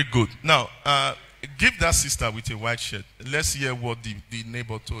 Okay, very good. Now, give that sister with a white shirt. Let's hear what the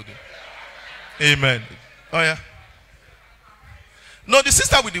neighbor told him. Amen. Oh, yeah. No, the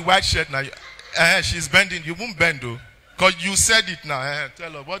sister with the white shirt now, she's bending. You won't bend, though. Because you said it now.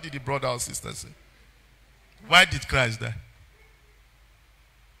 Tell her, what did the brother or sister say? Why did Christ die?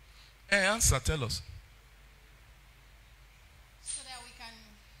 Answer, tell us. So that we can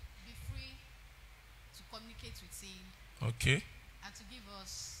be free to communicate with Him. Okay. And to give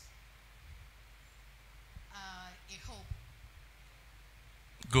us a hope.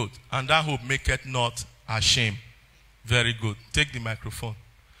 Good. And that hope maketh not ashamed. Very good. Take the microphone.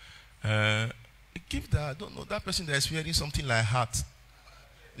 Give that, I don't know, that person that is wearing something like hat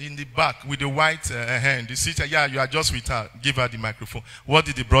in the back with the white hand. The sister, yeah, you are just with her. Give her the microphone. What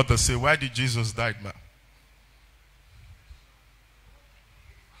did the brother say? Why did Jesus die, man?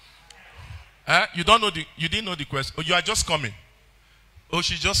 You didn't know the question. Oh, you are just coming. Oh,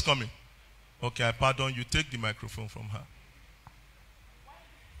 she's just coming. Okay, I pardon you. Take the microphone from her.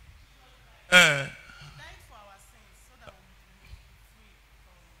 He died for our sins so that we can be free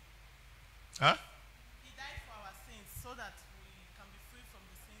from. Huh? He died for our sins so that we can be free from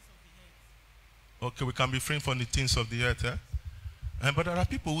the sins of the earth. Okay, we can be free from the things of the earth. But there are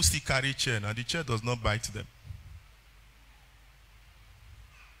people who still carry chair and the chair does not bite them.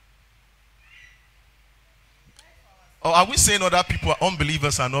 Or are we saying other people,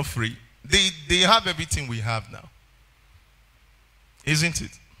 unbelievers, are not free? They have everything we have now. Isn't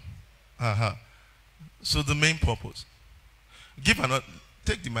it? Uh-huh. So the main purpose.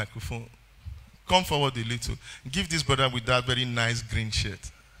 Take the microphone. Come forward a little. Give this brother with that very nice green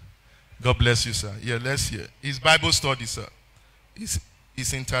shirt. God bless you, sir. Yeah, let's hear. It's Bible study, sir. It's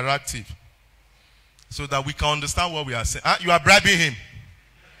interactive. So that we can understand what we are saying. You are bribing him.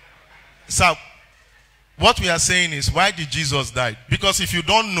 Sir, what we are saying is, why did Jesus die? Because if you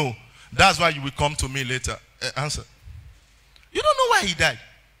don't know, that's why you will come to me later. Answer. You don't know why he died.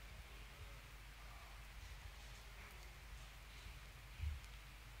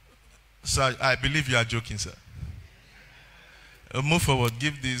 Sir, I believe you are joking, sir. Move forward.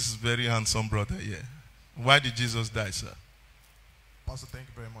 Give this very handsome brother here. Why did Jesus die, sir? Pastor, thank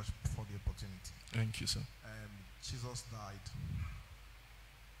you very much for the opportunity. Thank you, sir. Jesus died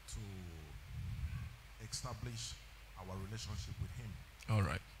to establish our relationship with him. All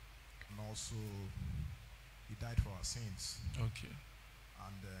right. And also, he died for our sins. Okay.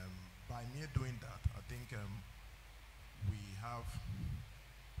 And by me doing that, I think we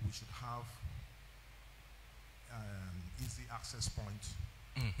should have easy access point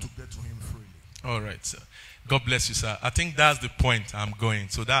to get to him freely. All right, sir. God bless you, sir. I think that's the point I'm going.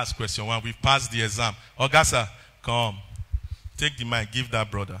 So that's question one. We've passed the exam. Augusta, come. Take the mic. Give that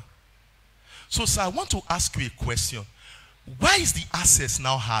brother. So, sir, I want to ask you a question. Why is the access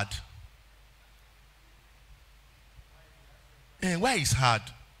now hard? And why is hard?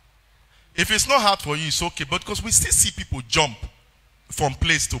 If it's not hard for you, it's okay. But because we still see people jump from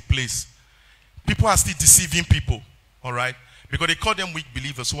place to place. People are still deceiving people. All right? Because they call them weak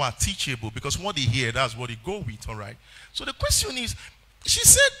believers who are teachable. Because what they hear, that's what they go with. All right? So the question is,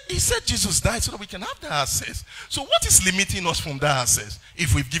 he said Jesus died so that we can have that access. So what is limiting us from that access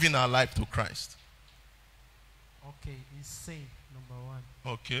if we've given our life to Christ? Okay, it's sin, number one.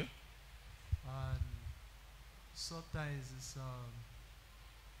 Okay. And sometimes it's,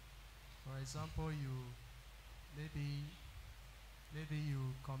 for example, maybe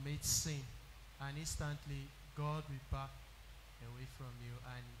you commit sin and instantly God will back away from you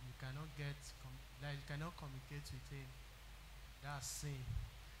and you cannot you cannot communicate with him. That's sin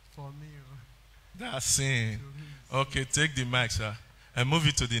for me. That's sin. Okay, take the mic, sir. And move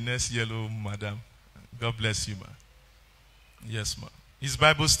it to the next yellow, madam. God bless you, man. Yes, ma'am. It's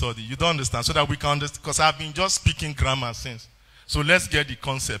Bible study. You don't understand. So that we can understand. Because I've been just speaking grammar since. So let's get the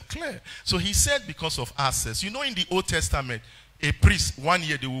concept clear. So he said because of access. You know, in the Old Testament, a priest, 1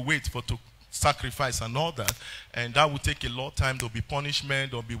 year they will wait to sacrifice and all that. And that will take a lot of time. There will be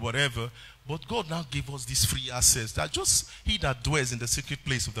punishment. There will be whatever. But God now gave us this free access. That just he that dwells in the secret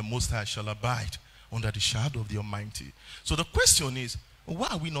place of the Most High shall abide under the shadow of the Almighty. So the question is, why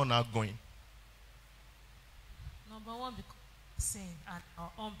are we not now going? Number one, because sin and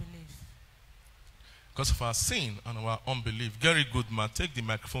our unbelief. Because of our sin and our unbelief. Very good, man. Take the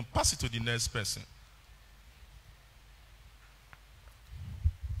microphone. Pass it to the next person.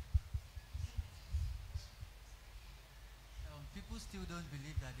 People still don't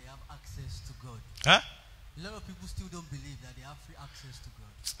believe that they have access to God. Huh? A lot of people still don't believe that they have free access to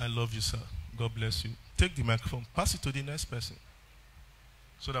God. I love you, sir. God bless you. Take the microphone. Pass it to the next person.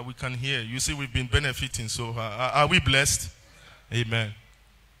 So that we can hear. You see, we've been benefiting. So are we blessed? Amen.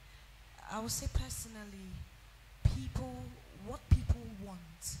 I would say personally, what people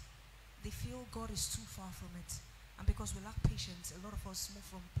want, they feel God is too far from it. And because we lack patience, a lot of us move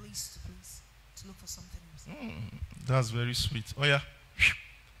from place to place to look for something else. That's very sweet. Oh yeah.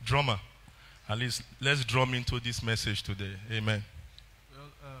 Drummer. At least let's drum into this message today. Amen. Well,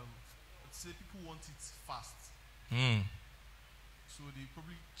 I'd say people want it fast. So they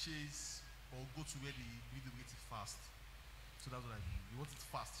probably chase or go to where they believe they get it fast. So that's what I mean. They want it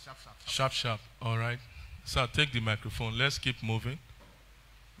fast, sharp, sharp, sharp. Sharp, sharp. All right. Sir, take the microphone. Let's keep moving.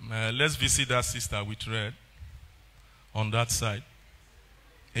 Let's visit that sister with red on that side.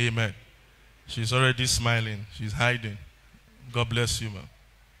 Amen. She's already smiling. She's hiding. God bless you, ma'am.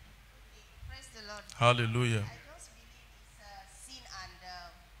 Praise the Lord. Hallelujah. I just believe it's sin and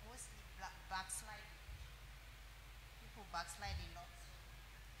mostly backsliding. People backslide a lot.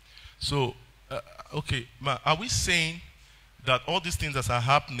 So, okay, ma, are we saying that all these things that are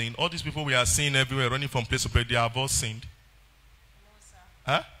happening, all these people we are seeing everywhere running from place to place, they have all sinned? No, sir.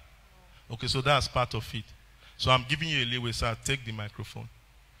 Huh? Okay, so that's part of it. So I'm giving you a leeway, sir. Take the microphone.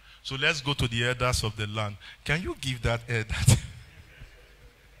 So let's go to the elders of the land. Can you give that elder?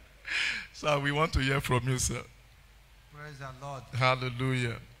 Sir, we want to hear from you, sir. Praise the Lord.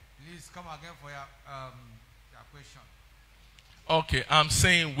 Hallelujah. Please come again for your question. Okay, I'm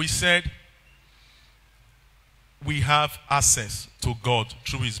saying we said we have access to God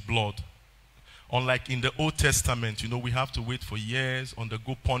through his blood. Unlike in the Old Testament, we have to wait for years,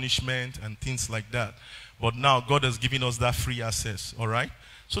 undergo punishment and things like that. But now God has given us that free access, all right?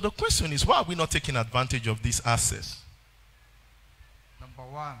 So the question is, why are we not taking advantage of this access? Number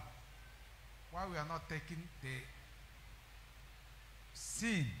one, why we are not taking the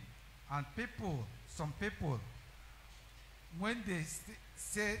sin, and some people, when they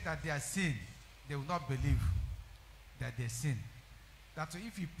say that they are sin, they will not believe that they sin. That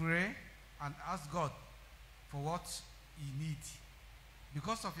if you pray and ask God for what you need,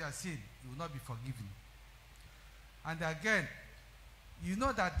 because of your sin, you will not be forgiven. And again, you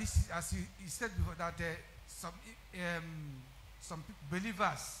know that this is, as you said before, that some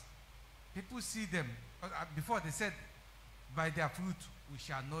believers, people see them, before they said, by their fruit we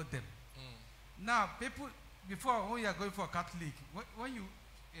shall know them. Now, people, before, when you are going for Catholic, when you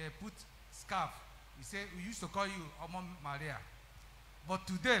put scarf, you say, we used to call you Oma Maria. But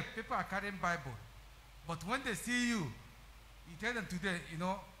today, people are carrying Bible. But when they see you, you tell them today,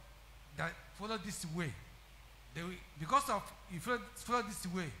 that follow this way. They will, because of, if you follow this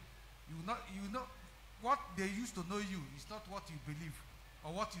way, you know, what they used to know you is not what you believe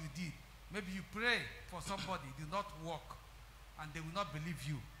or what you did. Maybe you pray for somebody, do not work, and they will not believe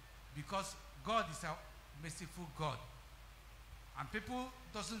you. Because God is a merciful God. And people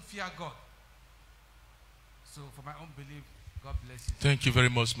doesn't fear God. So for my own belief, God bless you. Thank you very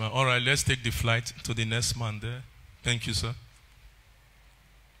much, man. All right, let's take the flight to the next man there. Thank you, sir.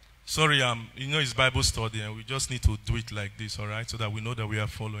 Sorry, it's Bible study, and we just need to do it like this, all right, so that we know that we are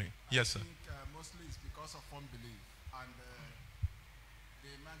following. Yes, sir. I think mostly it's because of unbelief and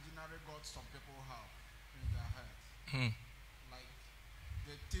the imaginary God some people have in their head. Like,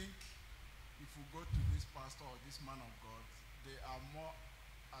 they think if we go to this pastor or this man of God, they are more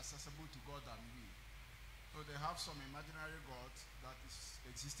accessible to God than we. So they have some imaginary God that is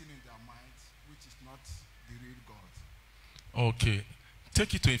existing in their minds, which is not the real God. Okay.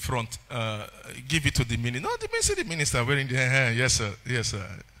 Take it to in front. Give it to the minister. No, the minister wearing the hair. Yes, sir. Yes, sir.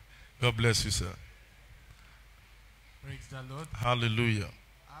 God bless you, sir. Praise the Lord. Hallelujah.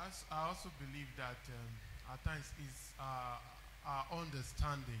 I also believe that at times is our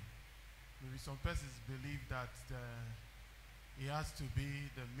understanding. Maybe some persons believe that it has to be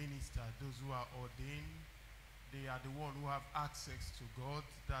the minister, those who are ordained. They are the one who have access to God,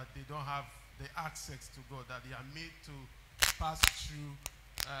 that they don't have the access to God, that they are made to pass through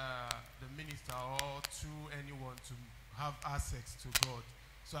the minister or through anyone to have access to God.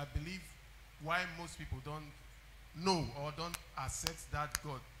 So I believe why most people don't know or don't accept that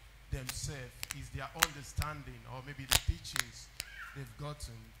God themselves is their understanding or maybe the teachings they've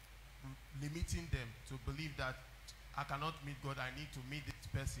gotten, limiting them to believe that I cannot meet God, I need to meet this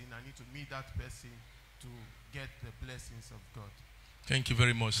person, I need to meet that person to get the blessings of God. Thank you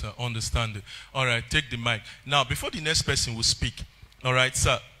very much, sir. Understand it. All right, take the mic. Now, before the next person will speak, all right,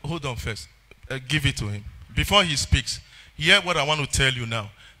 sir, hold on first. Give it to him. Before he speaks, hear what I want to tell you now.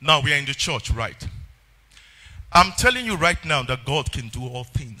 Now, we are in the church, right? I'm telling you right now that God can do all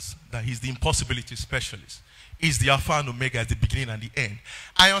things, that he's the impossibility specialist. He's the Alpha and Omega at the beginning and the end.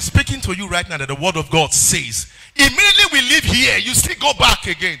 I am speaking to you right now that the word of God says, immediately we leave here, you still go back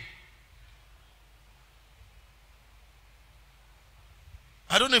again.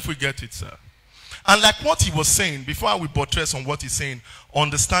 I don't know if we get it, sir. And like what he was saying, before we buttress on what he's saying,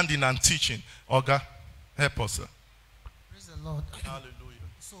 understanding and teaching. Olga, help us, sir. Praise the Lord. Hallelujah.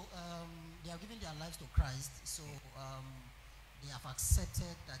 So they have given their lives to Christ. So they have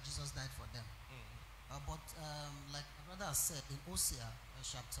accepted that Jesus died for them. But like my brother has said in Hosea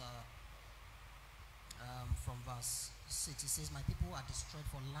chapter from verse 6, it says, my people are destroyed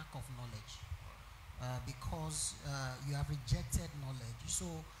for lack of knowledge. Because you have rejected knowledge. So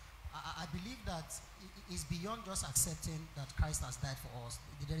I believe that it is beyond just accepting that Christ has died for us.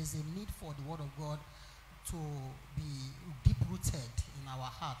 There is a need for the word of God to be deep-rooted in our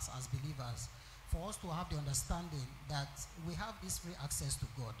hearts as believers, for us to have the understanding that we have this free access to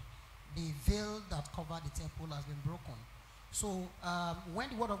God. The veil that covered the temple has been broken. So when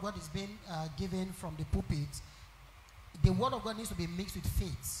the word of God is being given from the pulpit, the word of God needs to be mixed with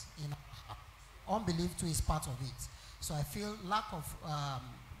faith in our heart. Unbelief too is part of it. So I feel lack of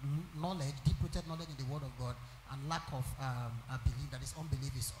knowledge, deep-rooted knowledge in the Word of God, and lack of a belief, that is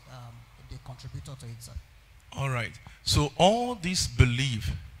unbelief, is the contributor to it, sir. All right. So all this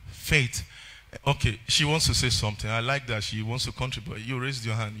belief, faith. Okay, she wants to say something. I like that she wants to contribute. You raised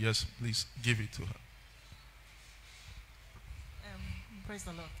your hand. Yes, please give it to her. Praise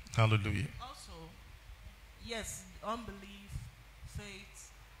the Lord. Hallelujah. Also, yes, unbelief,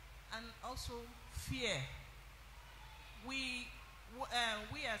 faith, and also fear. We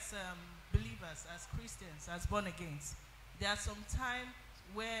as believers, as Christians, as born agains, there are some times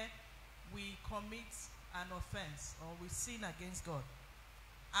where we commit an offense or we sin against God.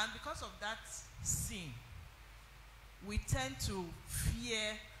 And because of that sin, we tend to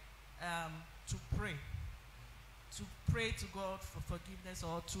fear to pray to God for forgiveness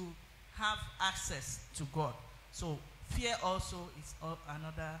or to have access to God. So fear also is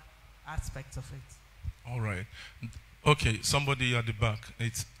another aspect of it. All right. Okay, somebody at the back.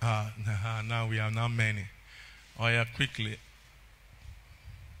 It's now we are now many. Oh yeah, quickly.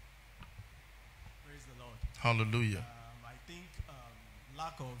 Praise the Lord. Hallelujah. I think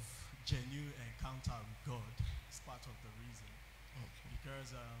lack of genuine encounter with God is part of the reason. Okay.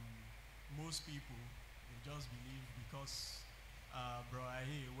 Because most people, they just believe because Bro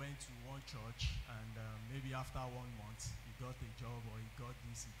Ahe went to one church and maybe after 1 month he got a job or he got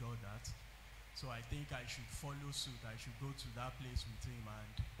this, he got that. So I think I should follow suit. I should go to that place with him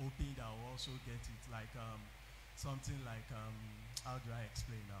and hoping that I'll also get it. Like something like, how do I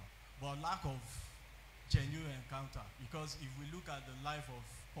explain now? But lack of genuine encounter. Because if we look at the life of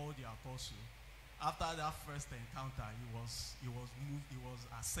Paul the Apostle, after that first encounter, he was moved, he was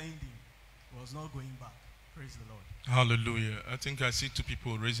ascending, he was not going back. Praise the Lord. Hallelujah. I think I see 2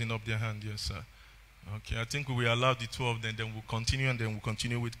 people raising up their hand. Yes, sir. Okay, I think we will allow the 2 of them, then we'll continue, and then we'll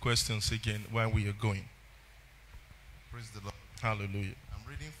continue with questions again while we are going. Praise the Lord. Hallelujah. I'm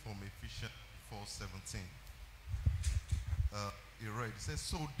reading from Ephesians 4:17. You read, it says,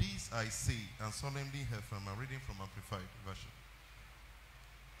 so this I say and solemnly affirm. I'm reading from Amplified Version.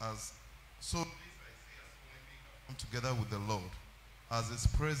 So this I say and solemnly come together with the Lord as his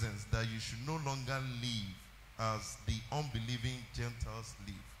presence, that you should no longer live as the unbelieving Gentiles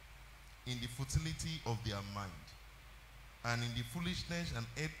live, in the futility of their mind, and in the foolishness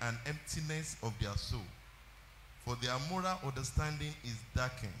and emptiness of their soul. For their moral understanding is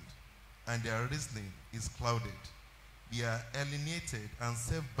darkened, and their reasoning is clouded. They are alienated and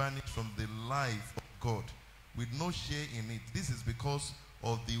self-banished from the life of God, with no share in it. This is because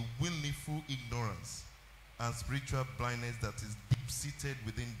of the willful ignorance and spiritual blindness that is deep-seated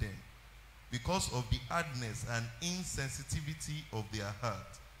within them, because of the hardness and insensitivity of their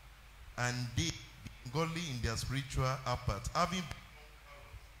heart. And they, being godly in their spiritual appetite, having become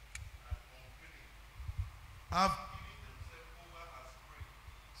callous and unwilling, have given themselves over as prey.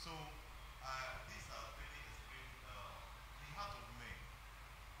 So, this has really explained the heart of men.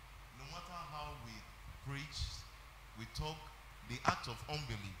 No matter how we preach, we talk, the act of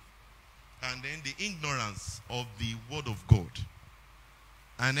unbelief, and then the ignorance of the word of God.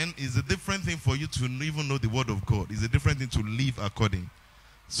 And then it's a different thing for you to even know the word of God. It's a different thing to live according.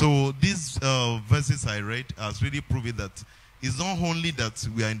 So these verses I read has really proven that it's not only that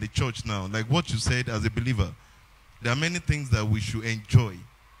we are in the church now, like what you said as a believer. There are many things that we should enjoy.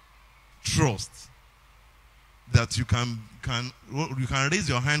 Trust that you can raise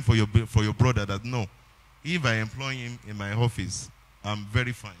your hand for your brother, that no, if I employ him in my office, I'm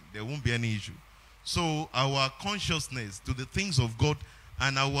very fine. There won't be any issue. So our consciousness to the things of God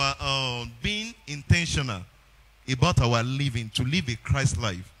and our being intentional about our living, to live a Christ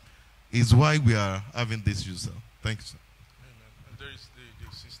life, is why we are having this use. Thank you, sir. Amen. And there is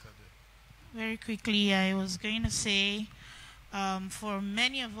the sister there. Very quickly, I was going to say, for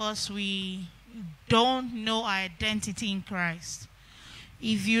many of us, we don't know our identity in Christ.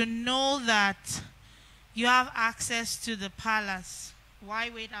 If you know that you have access to the palace, why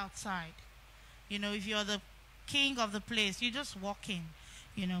wait outside? You know, if you're the king of the place, you just walk in.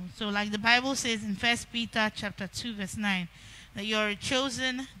 You know, so like the Bible says in 1 Peter chapter 2 verse 9, that you're a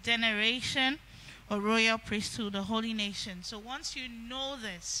chosen generation, a royal priesthood, a holy nation. So once you know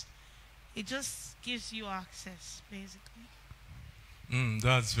this, it just gives you access, basically.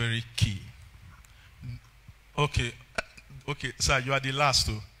 That's very key. Okay, sir, you are the last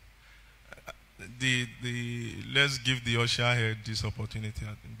two. Let's give the usher here this opportunity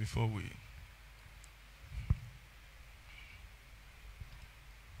before we.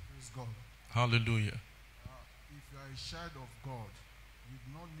 God. Hallelujah. If you are a child of God, you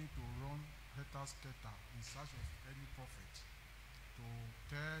do not need to run helter-skelter in search of any prophet to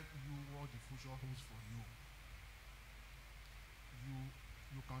tell you what the future holds for you.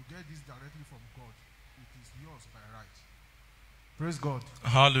 you can get this directly from God. It is yours by right. Praise God.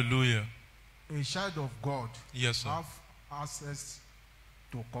 Hallelujah. A child of God Yes, sir. have access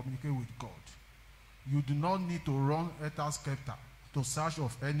to communicate with God. You do not need to run Eta Scepter to search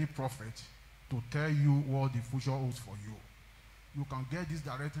of any prophet to tell you what the future holds for you. You can get this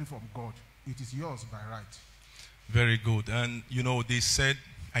directly from God. It is yours by right. Very good. And you know, they said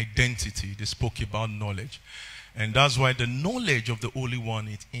identity. They spoke about knowledge. And that's why the knowledge of the Holy One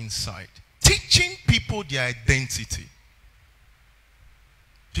is inside. Teaching people their identity.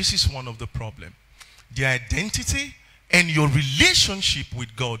 This is one of the problems. Their identity and your relationship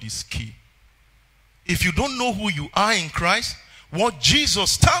with God is key. If you don't know who you are in Christ, what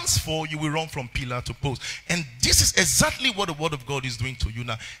Jesus stands for, you will run from pillar to post. And this is exactly what the Word of God is doing to you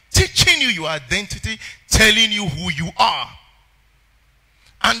now. Teaching you your identity, telling you who you are.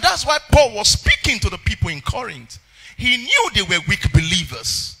 And that's why Paul was speaking to the people in Corinth. He knew they were weak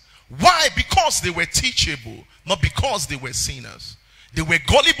believers. Why? Because they were teachable, not because they were sinners. They were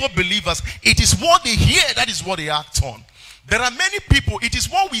gullible believers. It is what they hear, that is what they act on. There are many people, it is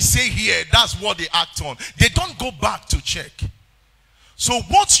what we say here, that's what they act on. They don't go back to check. So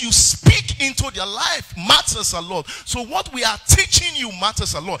what you speak into their life matters a lot. So what we are teaching you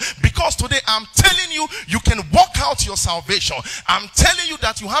matters a lot. Because today I'm telling you, you can work out your salvation. I'm telling you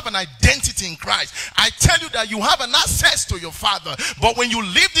that you have an identity in Christ. I tell you that you have an access to your Father. But when you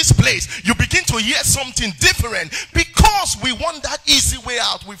leave this place, you begin to hear something different. Because we want that easy way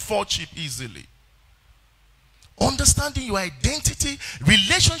out. We fall cheap easily. Understanding your identity,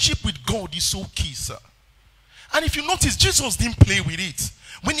 relationship with God is so key, sir. And if you notice, Jesus didn't play with it.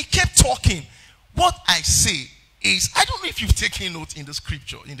 When he kept talking, what I say is, I don't know if you've taken note in the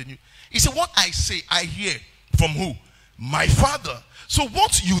scripture, in the new. He said, what I say, I hear from who? My Father. So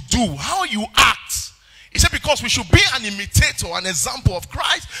what you do, how you act. He said, because we should be an imitator, an example of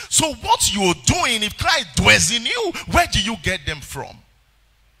Christ. So what you're doing, if Christ dwells in you, where do you get them from?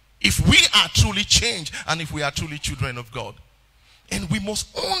 If we are truly changed, and if we are truly children of God. And we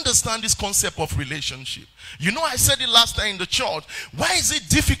must understand this concept of relationship. You know, I said it last time in the church. Why is it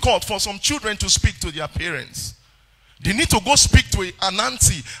difficult for some children to speak to their parents? They need to go speak to an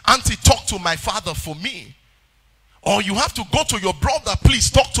auntie. Auntie, talk to my father for me. Or you have to go to your brother,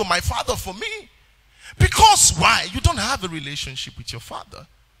 please talk to my father for me. Because why? You don't have a relationship with your father.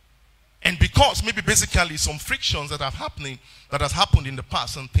 And because maybe basically some frictions that have happened in the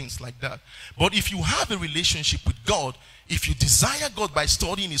past and things like that. But if you have a relationship with God, if you desire God by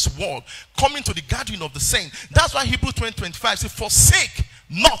studying his word, coming to the gathering of the saints, that's why Hebrews 20:25 says, forsake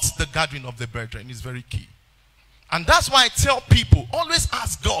not the gathering of the brethren. It's very key. And that's why I tell people, always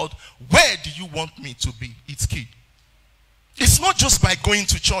ask God, where do you want me to be? It's key. It's not just by going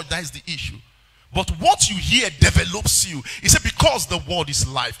to church, that is the issue. But what you hear develops you. He said, because the word is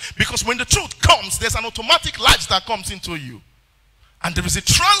life. Because when the truth comes, there's an automatic life that comes into you. And there is a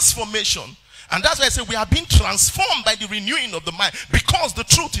transformation. And that's why I say we are being transformed by the renewing of the mind. Because the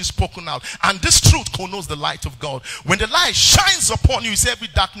truth is spoken out. And this truth connotes the light of God. When the light shines upon you, every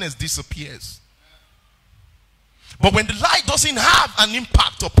darkness disappears. But when the light doesn't have an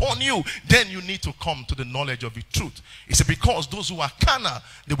impact upon you, then you need to come to the knowledge of the truth. He said, because those who are carnal,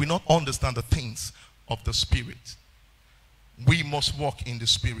 they will not understand the things of the Spirit. We must walk in the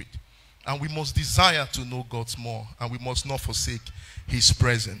Spirit. And we must desire to know God more. And we must not forsake his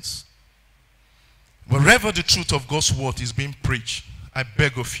presence. Wherever the truth of God's word is being preached, I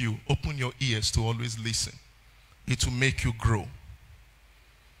beg of you, open your ears to always listen. It will make you grow.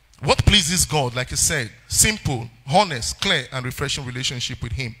 What pleases God, like I said, simple, honest, clear, and refreshing relationship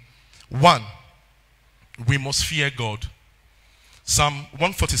with him. 1, we must fear God. Psalm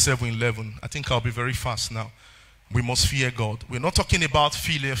 147:11. I think I'll be very fast now. We must fear God. We're not talking about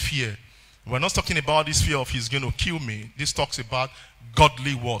fear. We're not talking about this fear of he's going to kill me. This talks about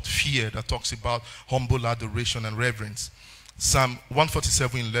godly word, fear, that talks about humble adoration and reverence. Psalm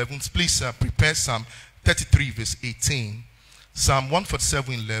 147:11. Please prepare Psalm 33 verse 18. Psalm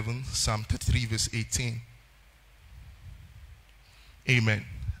 147:11, Psalm 33 verse 18. Amen.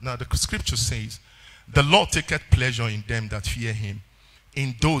 Now the scripture says, the Lord taketh pleasure in them that fear him,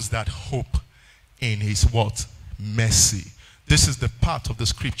 in those that hope in his what? Mercy. This is the part of the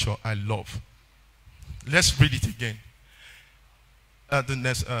scripture I love. Let's read it again. The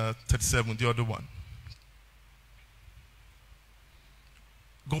next 37, the other one.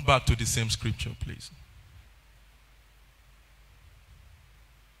 Go back to the same scripture, please.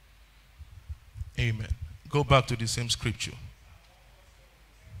 Amen. Go back to the same scripture.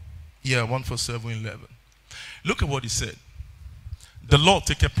 Yeah, 147:11. Look at what he said. The Lord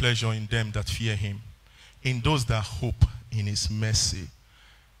taketh pleasure in them that fear him, in those that hope in his mercy.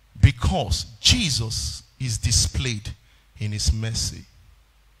 Because Jesus is displayed in his mercy.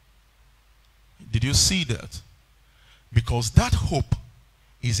 Did you see that? Because that hope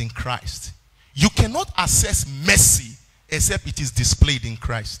is in Christ. You cannot access mercy except it is displayed in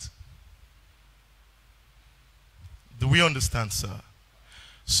Christ. Do we understand, sir?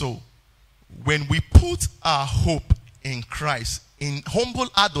 So, when we put our hope in Christ, in humble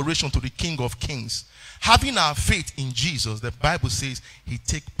adoration to the King of Kings, having our faith in Jesus, the Bible says he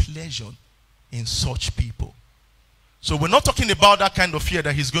takes pleasure in such people. So we're not talking about that kind of fear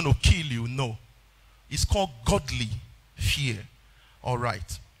that he's going to kill you. No. It's called godly fear. All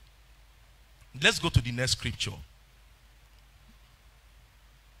right. Let's go to the next scripture.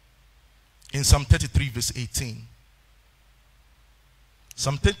 In Psalm 33 verse 18.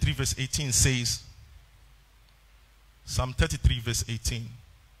 Psalm 33 verse 18 says, Psalm 33 verse 18.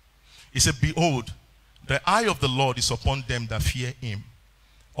 It said, behold, the eye of the Lord is upon them that fear him,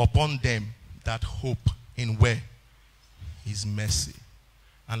 upon them that hope in where? His mercy.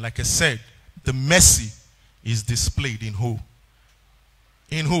 And like I said, the mercy is displayed in who?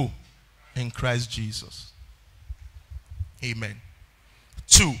 In who? In Christ Jesus. Amen.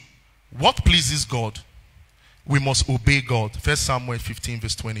 2. What pleases God? We must obey God. 1 Samuel 15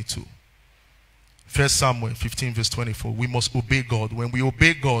 verse 22. 1 Samuel 15 verse 24. We must obey God. When we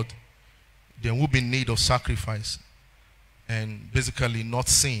obey God, then we'll be in need of sacrifice. And basically not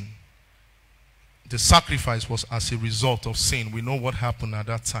sin. The sacrifice was as a result of sin. We know what happened at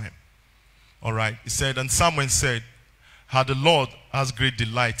that time. Alright. He said, and Samuel said, how the Lord has great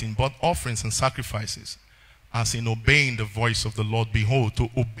delight in both offerings and sacrifices, as in obeying the voice of the Lord. Behold, to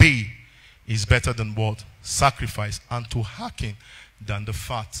obey is better than what? Sacrifice, and to hearken than the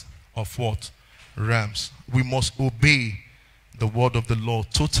fat of what? Rams. We must obey the word of the Lord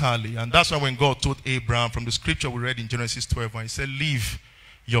totally. And that's why when God told Abraham, from the scripture we read in Genesis 12, when he said, leave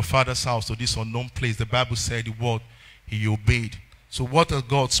your father's house to this unknown place, the Bible said the word, he obeyed. So what has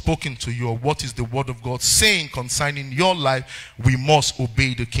God spoken to you, or what is the word of God saying concerning your life? We must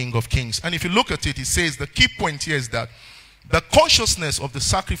obey the King of Kings. And if you look at it, it says the key point here is that the consciousness of the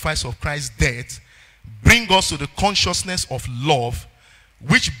sacrifice of Christ's death bring us to the consciousness of love,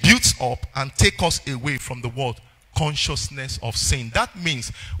 which builds up and takes us away from the word consciousness of sin. That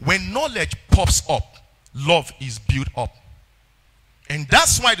means when knowledge pops up, love is built up. And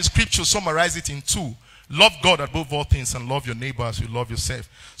that's why the scripture summarizes it in 2. Love God above all things and love your neighbor as you love yourself.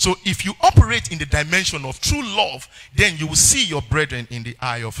 So if you operate in the dimension of true love, then you will see your brethren in the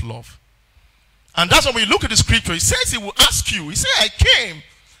eye of love. And that's why when you look at the scripture, it says he will ask you. He said, I came,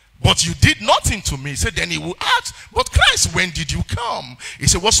 but you did nothing to me. He said, then he will ask, but Christ, when did you come? He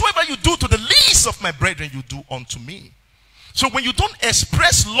said, whatsoever you do to the least of my brethren, you do unto me. So when you don't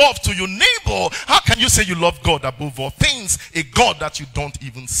express love to your neighbor, how can you say you love God above all things? A God that you don't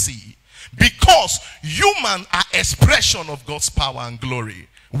even see. Because human are expression of God's power and glory.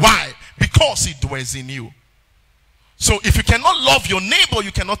 Why? Because he dwells in you. So if you cannot love your neighbor,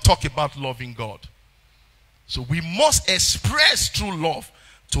 you cannot talk about loving God. So we must express true love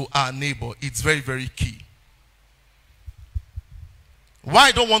to our neighbor. It's very, very key. Why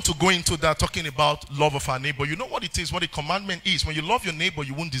I don't want to go into that, talking about love of our neighbor. You know what it is, what the commandment is. When you love your neighbor,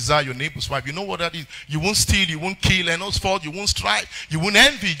 you won't desire your neighbor's wife. You know what that is. You won't steal, you won't kill, and no fault, you won't strive, you won't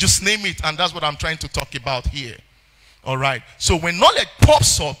envy. Just name it, and that's what I'm trying to talk about here. Alright. So when knowledge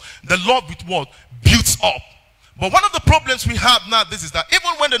pops up, the love with what? Builds up. But one of the problems we have now, this is that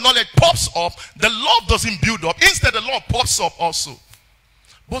even when the knowledge pops up, the love doesn't build up. Instead, the love pops up also.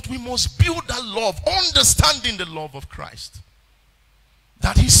 But we must build that love, understanding the love of Christ.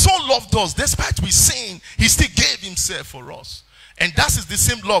 That he so loved us, despite we sin, he still gave himself for us. And that is the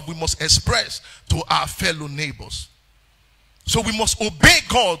same love we must express to our fellow neighbors. So we must obey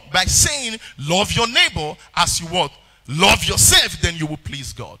God by saying, love your neighbor as you what? Love yourself, then you will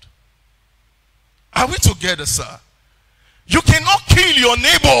please God. Are we together, sir? You cannot kill your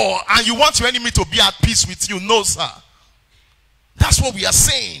neighbor and you want your enemy to be at peace with you. No, sir. That's what we are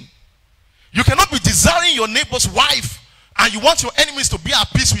saying. You cannot be desiring your neighbor's wife and you want your enemies to be at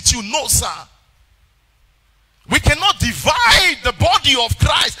peace with you. No, sir. We cannot divide the body of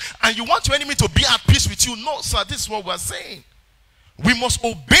Christ and you want your enemy to be at peace with you. No, sir. This is what we are saying. We must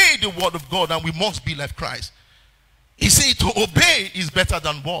obey the word of God and we must be like Christ. He said to obey is better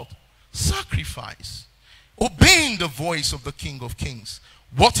than what? Sacrifice. Obeying the voice of the King of Kings.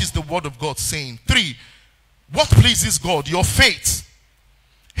 What is the word of God saying? 3. What pleases God? Your faith.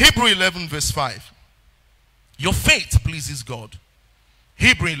 Hebrew 11 verse 5. Your faith pleases God.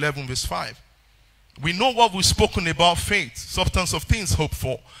 Hebrew 11 verse 5. We know what we've spoken about faith. Substance of things hoped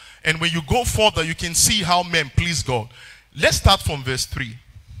for. And when you go further, you can see how men please God. Let's start from verse 3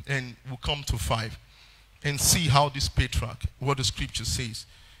 and we'll come to 5 and see how this patriarch, what the scripture says.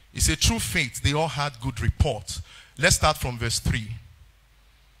 It said, through faith, they all had good report. Let's start from verse 3.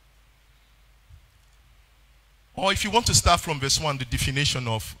 Or if you want to start from verse 1, the definition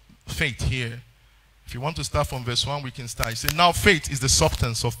of faith here. If you want to start from verse 1, we can start. It says, now faith is the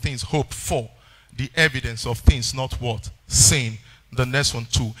substance of things hoped for, the evidence of things not what? Seen. The next one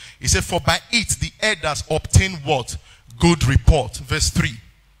too. He said, for by it the elders obtained what? Good report. Verse 3.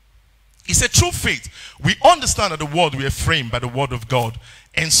 He said, through faith, we understand that the world were framed by the word of God.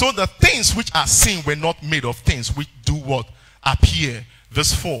 And so the things which are seen were not made of things which do what? Appear.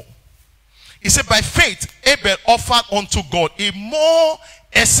 Verse 4. He said, by faith, Abel offered unto God a more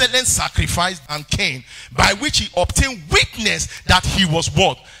excellent sacrifice than Cain, by which he obtained witness that he was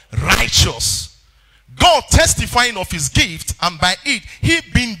what? Righteous. God testifying of his gift, and by it, he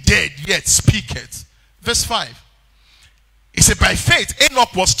being dead yet speaketh. Verse 5. He said, by faith,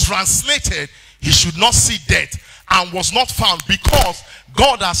 Enoch was translated, he should not see death, and was not found, because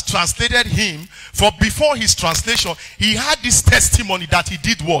God has translated him. For before his translation, he had this testimony that he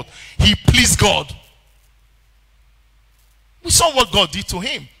did what? He pleased God. We saw what God did to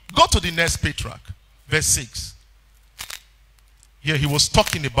him. Go to the next patriarch. Verse 6. Here he was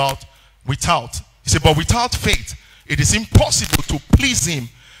talking about without. He said, but without faith, it is impossible to please him.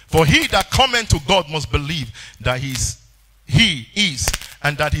 For he that cometh to God must believe that he is,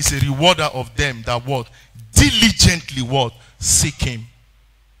 and that he's a rewarder of them that what? Diligently what? Seek him.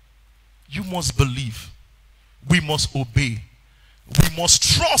 You must believe. We must obey. We must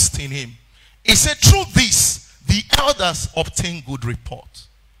trust in him. He said, through this, the elders obtain good report.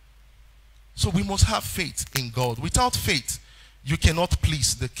 So we must have faith in God. Without faith, you cannot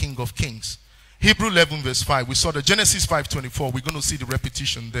please the King of Kings. Hebrew 11 verse 5. We saw the Genesis 5:24. We're going to see the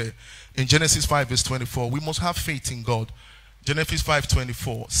repetition there. In Genesis 5 verse 24, we must have faith in God. Genesis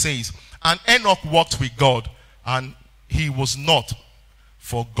 5:24 says, and Enoch walked with God, and he was not,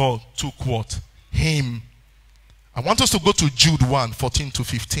 for God took what? Him. I want us to go to Jude 1, 14 to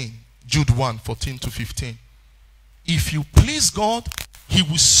 15. Jude 1, 14 to 15. If you please God, he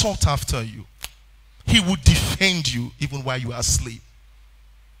will sought after you. He will defend you even while you are asleep.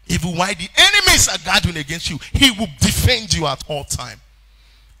 Even while the enemies are gathering against you, he will defend you at all time.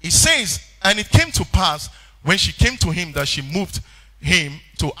 It says, and it came to pass when she came to him that she moved him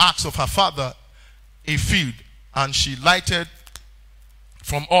to ask of her father a field, and she lighted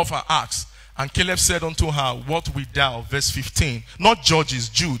from off her axe. And Caleb said unto her, what wilt thou? Verse 15. Not Judges,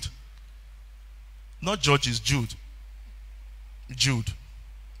 Jude. Not Judges, Jude. Jude.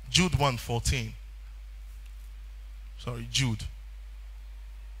 Jude 1:14. Sorry, Jude.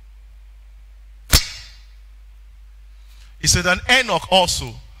 He said, and Enoch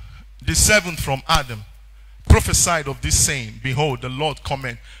also, the seventh from Adam, prophesied of this saying, behold, the Lord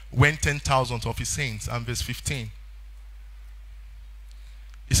cometh when 10,000 of his saints. And verse 15.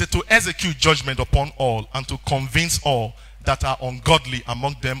 He said, to execute judgment upon all, and to convince all that are ungodly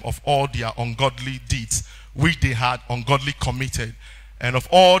among them of all their ungodly deeds, which they had ungodly committed, and of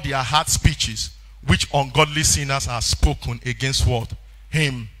all their hard speeches, which ungodly sinners have spoken against what?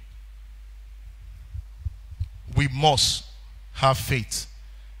 Him. We must have faith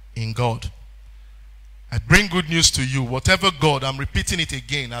in God. I bring good news to you. Whatever God, I'm repeating it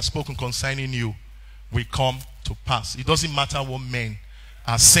again, has spoken concerning you, will come to pass. It doesn't matter what men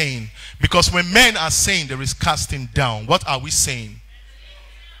are saying. Because when men are saying, there is casting down. What are we saying?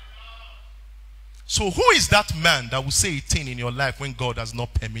 So who is that man that will say a thing in your life when God has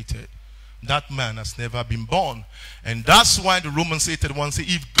not permitted? That man has never been born. And that's why the Romans 8:1 say,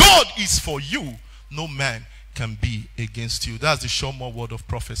 if God is for you, no man can be against you. That's the sure more word of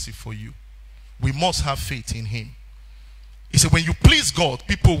prophecy for you. We must have faith in him. He said, when you please God,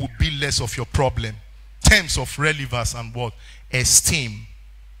 people will be less of your problem. Terms of relevance and what? Esteem.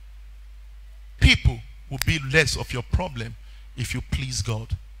 People will be less of your problem if you please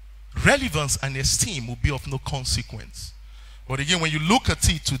God. Relevance and esteem will be of no consequence. But again, when you look at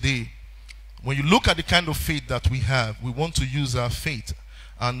it today, when you look at the kind of faith that we have, we want to use our faith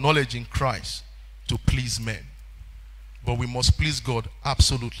and knowledge in Christ to please men. But we must please God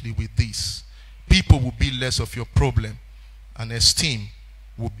absolutely with this. People will be less of your problem, and esteem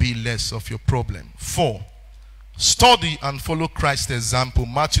will be less of your problem. 4. Study and follow Christ's example.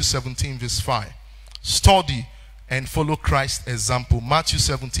 Matthew 17 verse 5. Study and follow Christ's example. Matthew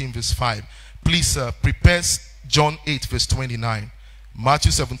 17 verse 5. Please prepare John 8 verse 29.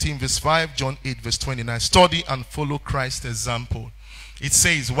 Matthew 17 verse 5, John 8 verse 29. Study and follow Christ's example. It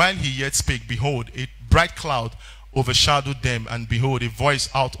says, while he yet spake, behold, a bright cloud overshadowed them, and behold, a voice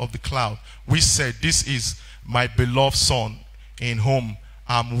out of the cloud, which said, this is my beloved son, in whom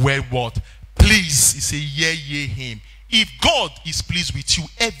I'm well what? Please. He said, hear ye him. If God is pleased with you,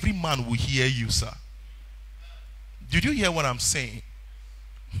 every man will hear you, sir. Did you hear what I'm saying?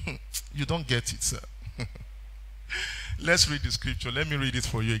 You don't get it, sir. Let's read the scripture. Let me read it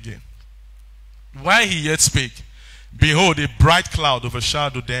for you again. While he yet spake, behold, a bright cloud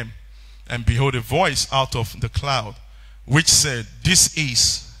overshadowed them. And behold, a voice out of the cloud, which said, this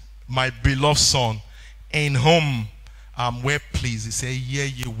is my beloved son, in whom I'm well pleased. He said, hear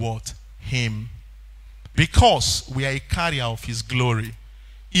ye what? Him. Because we are a carrier of his glory.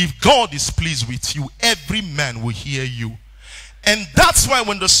 If God is pleased with you, every man will hear you. And that's why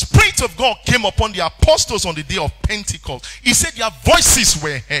when the Spirit of God came upon the apostles on the day of Pentecost, he said their voices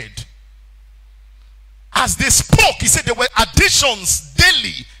were heard. As they spoke, he said there were additions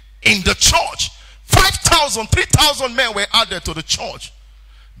daily in the church. 5,000, 3,000 men were added to the church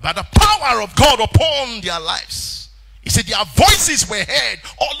by the power of God upon their lives. He said their voices were heard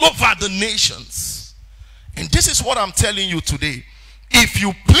all over the nations. And this is what I'm telling you today. If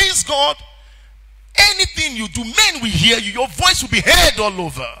you please God, anything you do, men will hear you. Your voice will be heard all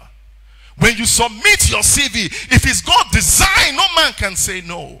over. When you submit your CV, if it's God design, no man can say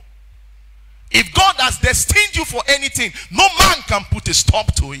no. If God has destined you for anything, no man can put a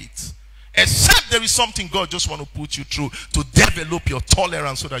stop to it. Except there is something God just want to put you through to develop your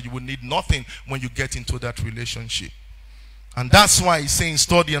tolerance so that you will need nothing when you get into that relationship. And that's why he's saying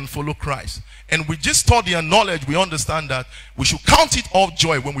study and follow Christ. And with this study and knowledge, we understand that we should count it all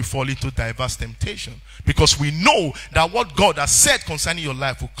joy when we fall into diverse temptation. Because we know that what God has said concerning your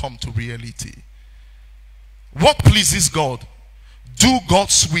life will come to reality. What pleases God? Do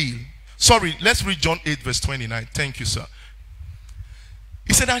God's will. Sorry, let's read John 8 verse 29. Thank you, sir.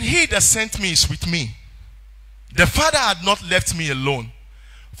 He said, and he that sent me is with me. The Father had not left me alone.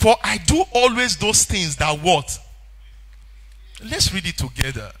 For I do always those things that what? Let's read it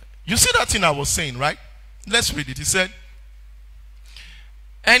together. You see that thing I was saying, right? Let's read it. He said,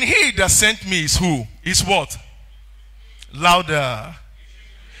 and he that sent me is who? Is what? Louder.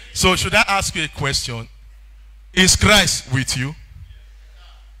 So should I ask you a question? Is Christ with you?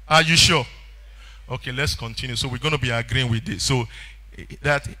 Are you sure? Okay, let's continue. So we're going to be agreeing with this. So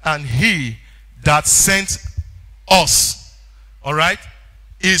that, and he that sent us, all right,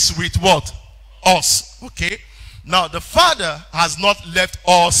 is with what? Us. Okay. Now the Father has not left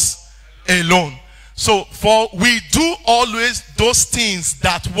us alone. So for we do always those things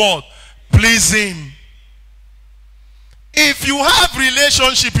that what? Please him. If you have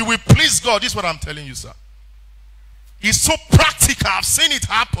relationship, you will please God. This is what I'm telling you, sir. It's so practical. I've seen it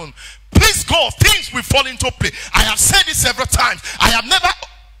happen. Please God, things will fall into place. I have said this several times. I have never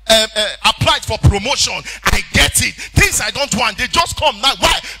applied for promotion. I get it. Things I don't want, they just come now.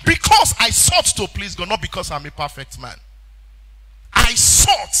 Why? Because I sought to please God, not because I'm a perfect man. I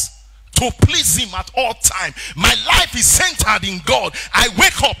sought to please him at all time. My life is centered in God. I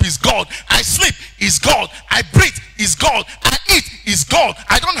wake up is God. I sleep is God. I breathe is God. I eat is God.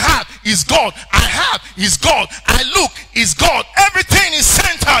 I don't have is God. I have is God. I look is God. Everything is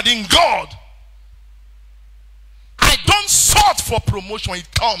centered in God. I don't sought for promotion.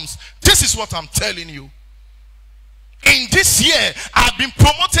 It comes. This is what I'm telling you. In this year, I've been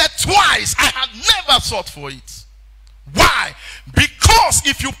promoted twice. I had never sought for it. Why? Because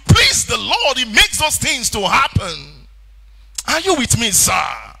if you please the Lord, He makes those things to happen. Are you with me, sir?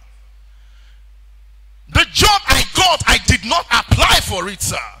 The job I got, I did not apply for it,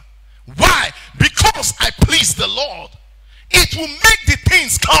 sir. Why? Because I pleased the Lord. It will make the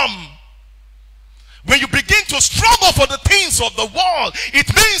things come. When you begin to struggle for the things of the world,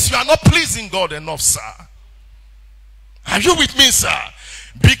 it means you are not pleasing God enough, sir. Are you with me, sir?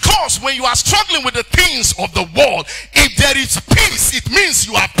 Because when you are struggling with the things of the world, if there is peace, it means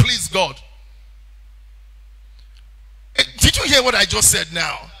you have pleased God. Did you hear what I just said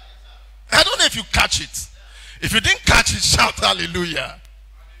now? I don't know if you catch it. If you didn't catch it, shout hallelujah.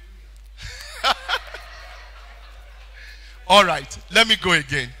 All right, let me go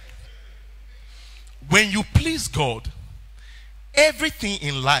again. When you please God, everything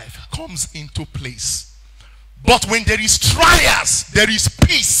in life comes into place. But when there is trials, there is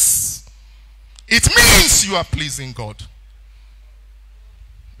peace. It means you are pleasing God.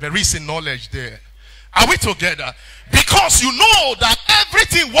 There is a knowledge there. Are we together? Because you know that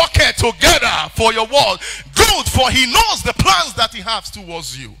everything worketh together for your world. Good, for He knows the plans that He has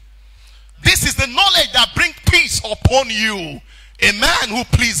towards you. This is the knowledge that brings peace upon you. A man who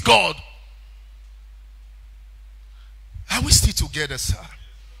pleases God. Are we still together, sir?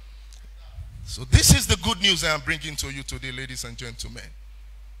 So this is the good news I am bringing to you today, ladies and gentlemen.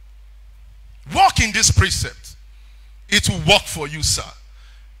 Walk in this precept. It will work for you, sir.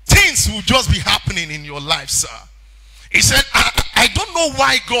 Things will just be happening in your life, sir. He said, I don't know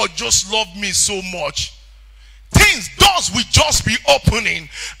why God just loved me so much. Doors will just be opening.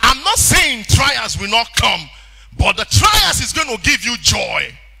 I'm not saying trials will not come, but the trials is going to give you joy.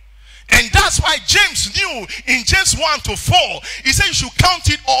 And that's why James knew in James 1-4, he said you should count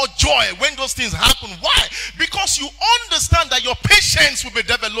it all joy when those things happen. Why? Because you understand that your patience will be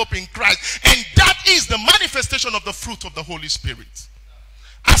developed in Christ. And that is the manifestation of the fruit of the Holy Spirit.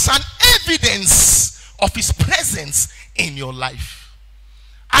 As an evidence of his presence in your life.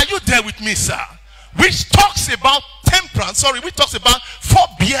 Are you there with me, sir? Which talks about temperance, which talks about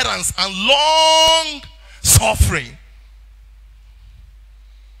forbearance and long suffering.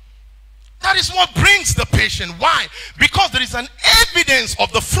 That is what brings the patient. Why? Because there is an evidence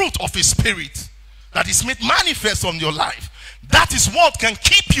of the fruit of his spirit that is made manifest on your life. That is what can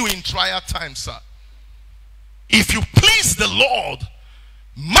keep you in trial times, sir. If you please the Lord,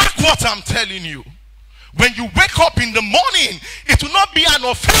 mark what I'm telling you. When you wake up in the morning, it will not be an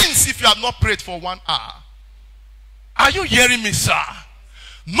offense if you have not prayed for 1 hour. Are you hearing me, sir?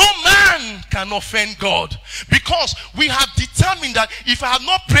 No man can offend God, because we have determined that if I have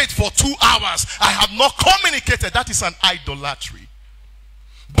not prayed for 2 hours, I have not communicated. That is an idolatry.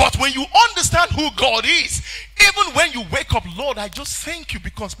 But when you understand who God is, even when you wake up, Lord, I just thank you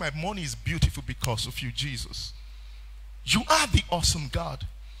because my morning is beautiful because of you, Jesus. You are the awesome God.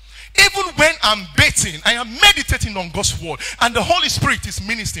 Even when I'm bathing, I am meditating on God's word, and the Holy Spirit is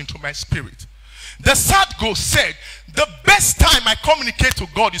ministering to my spirit. The Sadgo said, the best time I communicate to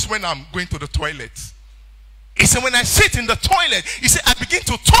God is when I'm going to the toilet. He said, when I sit in the toilet, he said, I begin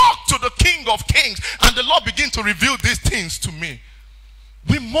to talk to the King of Kings, and the Lord begin to reveal these things to me.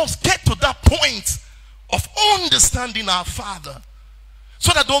 We must get to that point of understanding our Father,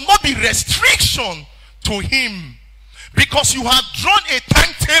 so that there will not be restriction to him, because you have drawn a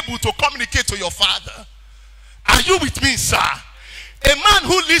timetable to communicate to your Father. Are you with me, sir? A man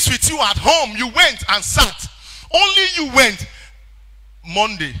who lives with you at home, you went and sat. Only you went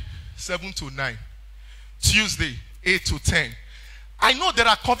Monday 7 to 9, Tuesday 8 to 10. I know there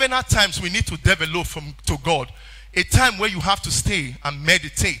are covenant times we need to develop to God. A time where you have to stay and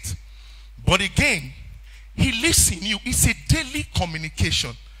meditate. But again, he lives in you. It's a daily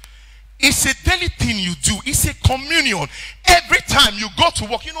communication. It's a daily thing you do. It's a communion. Every time you go to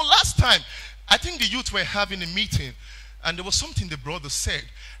work. You know, last time, I think the youth were having a meeting, and there was something the brother said.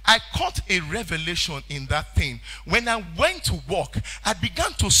 I caught a revelation in that thing. When I went to work, I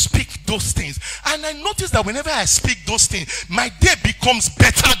began to speak those things. And I noticed that whenever I speak those things, my day becomes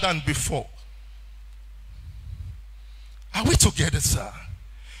better than before. Are we together, sir?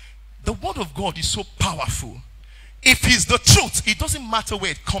 The word of God is so powerful. If it's the truth, it doesn't matter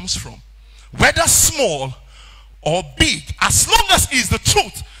where it comes from. Whether small or big, as long as it's the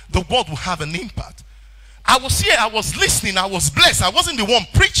truth, the word will have an impact. I was here, I was listening, I was blessed. I wasn't the one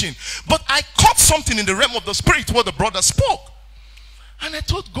preaching, but I caught something in the realm of the spirit where the brother spoke. And I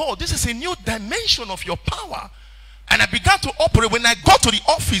told God, this is a new dimension of your power. And I began to operate. When I got to the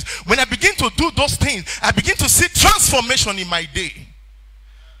office, when I begin to do those things, I begin to see transformation in my day.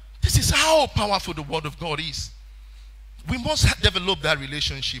 This is how powerful the word of God is. We must develop that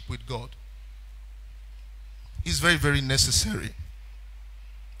relationship with God. It's very, very necessary.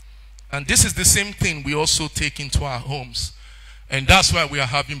 And this is the same thing we also take into our homes. And that's why we are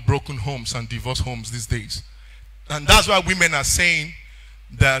having broken homes and divorced homes these days. And that's why women are saying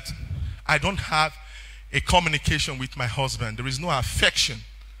that I don't have a communication with my husband. There is no affection.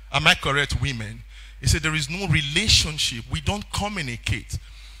 Am I correct, women? He said there is no relationship. We don't communicate.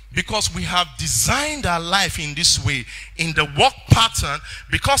 Because we have designed our life in this way, in the work pattern.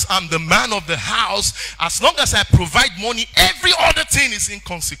 Because I'm the man of the house, as long as I provide money, every other thing is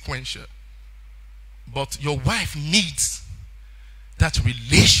inconsequential. But your wife needs that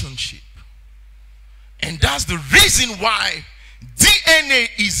relationship. And that's the reason why DNA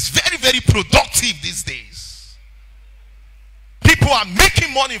is very, very productive these days. People are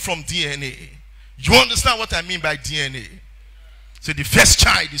making money from DNA. You understand what I mean by DNA? So the first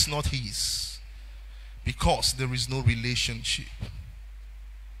child is not his, because there is no relationship.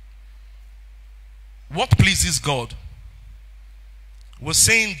 What pleases God? We're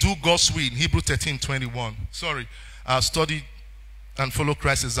saying do God's will in Hebrews 13:21. Sorry, I'll study and follow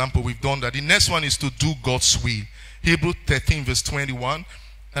Christ's example. We've done that. The next one is to do God's will. Hebrews 13:21.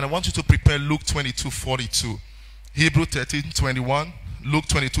 And I want you to prepare Luke 22:42. Hebrews 13:21, Luke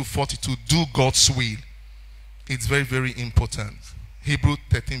 22:42. Do God's will. It's very, very important. Hebrews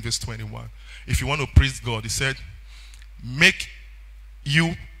 13:21. If you want to praise God, he said, make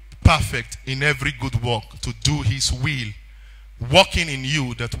you perfect in every good work to do his will, working in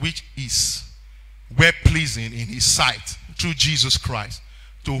you that which is well pleasing in his sight through Jesus Christ.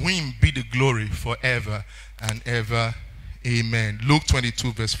 To him be the glory forever and ever. Amen. Luke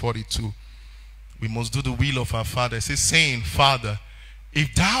 22 verse 42. We must do the will of our Father. It says, saying, Father,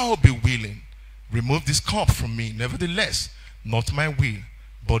 if thou be willing, remove this cup from me. Nevertheless, not my will,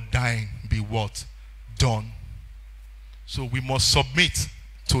 but thine be what? Done. So we must submit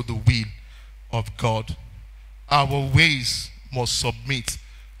to the will of God. Our ways must submit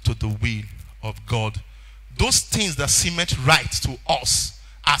to the will of God. Those things that seem right to us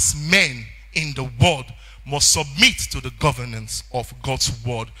as men in the world must submit to the governance of God's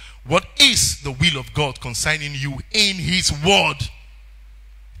word. What is the will of God concerning you in his word?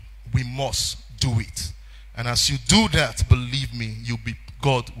 We must do it. And as you do that, believe me,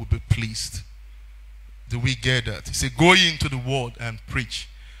 God will be pleased. Do we get that? He said, go into the world and preach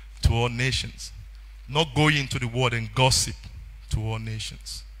to all nations. Not go into the world and gossip to all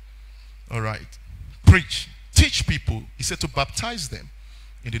nations. All right. Preach. Teach people. He said to baptize them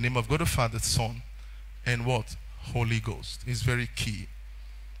in the name of God the Father, Son, and what? Holy Ghost. Is very key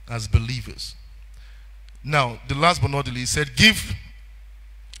as believers. Now, the last but not the least, he said, give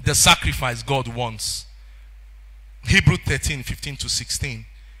the sacrifice God wants. Hebrew 13, 15 to 16.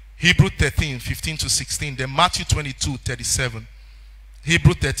 Hebrew 13, 15 to 16. Then Matthew 22, 37.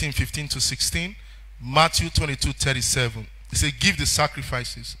 Hebrew 13, 15 to 16. Matthew 22, 37. He said, give the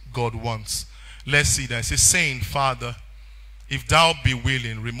sacrifices God wants. Let's see that. He says, saying, Father, if thou be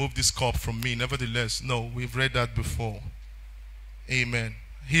willing, remove this cup from me. Nevertheless, no, we've read that before. Amen.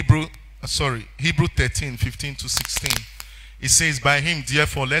 Hebrew 13, 15 to 16. It says, by him,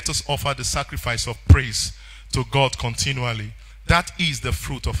 therefore, let us offer the sacrifice of praise to God continually. That is the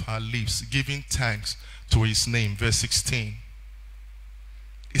fruit of our lips, giving thanks to his name. Verse 16.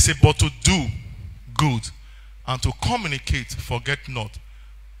 He said, but to do good and to communicate, forget not.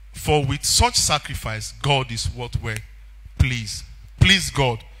 For with such sacrifice, God is what way? Please. Please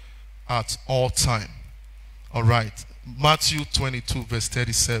God at all time. All right. Matthew 22 verse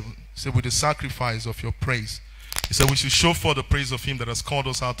 37. He said, with the sacrifice of your praise. He said, we should show forth the praise of him that has called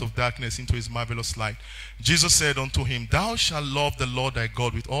us out of darkness into his marvelous light. Jesus said unto him, thou shalt love the Lord thy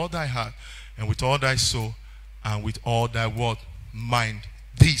God with all thy heart, and with all thy soul, and with all thy what? Mind.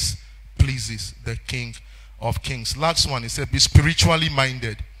 This pleases the King of Kings. Last one, he said, be spiritually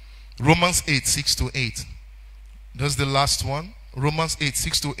minded. Romans 8, 6 to 8. That's the last one. Romans 8,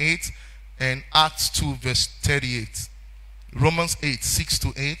 6 to 8, and Acts 2 verse 38. Romans 8, 6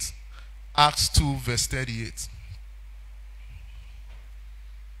 to 8, Acts 2 verse 38.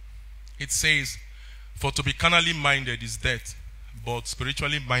 It says, for to be carnally minded is death, but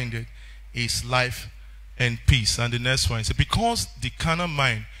spiritually minded is life and peace. And the next one is, because the carnal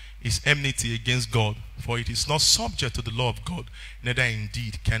mind is enmity against God, for it is not subject to the law of God, neither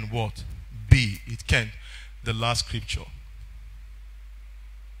indeed can what? Be. It can. The last scripture.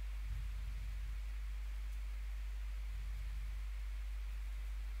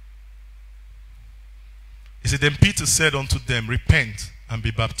 He said, then Peter said unto them, repent and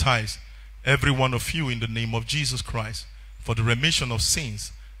be baptized, every one of you, in the name of Jesus Christ, for the remission of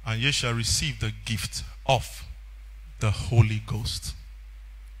sins, and ye shall receive the gift of the Holy Ghost.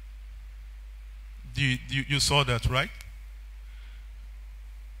 You saw that, right?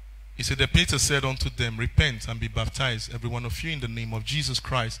 He said that Peter said unto them, repent and be baptized, every one of you, in the name of Jesus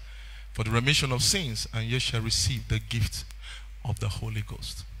Christ, for the remission of sins, and ye shall receive the gift of the Holy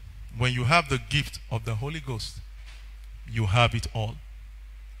Ghost. When you have the gift of the Holy Ghost, you have it all.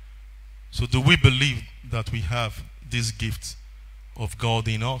 So do we believe that we have this gift of God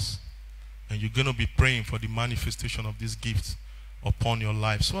in us? And you're going to be praying for the manifestation of this gift upon your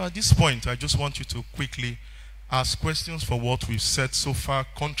life. So at this point, I just want you to quickly ask questions for what we've said so far,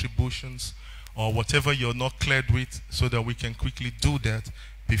 contributions, or whatever you're not cleared with, so that we can quickly do that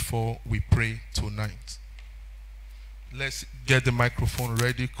before we pray tonight. Let's get the microphone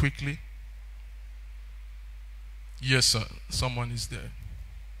ready quickly. Yes, sir. Someone is there.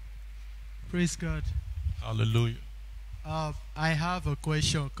 Praise God. Hallelujah. I have a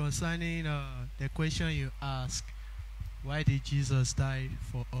question concerning the question you asked. Why did Jesus die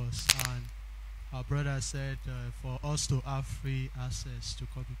for us? And our brother said for us to have free access to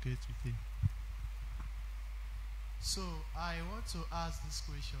communicate with him. So I want to ask this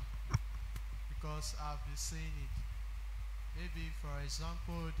question because I've been saying it. Maybe, for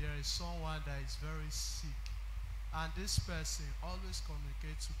example, there is someone that is very sick, and this person always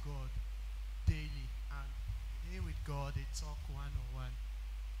communicates to God daily, and he with God, they talk one-on-one.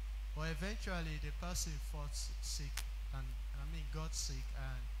 But eventually, the person falls sick, and got sick,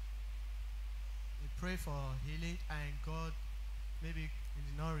 and he prayed for healing and God maybe he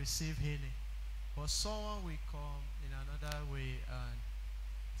did not receive healing. But someone will come in another way and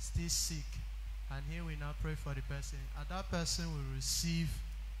still sick, and he will now pray for the person, and that person will receive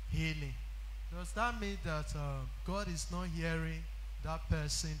healing. Does that mean that God is not hearing that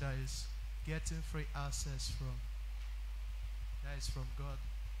person that is getting free access from? That is from God.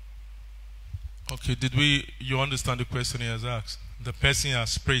 Okay, you understand the question he has asked? The person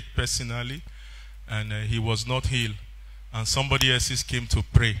has prayed personally and he was not healed, and somebody else came to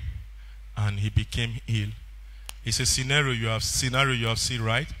pray and he became healed. It's a scenario you have seen,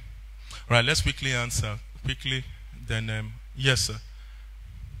 right? Right, let's quickly answer. Quickly, then, yes, sir.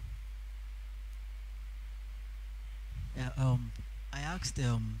 Yeah, I asked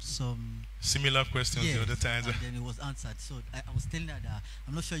some similar questions the other times. And then it was answered. So I was telling her that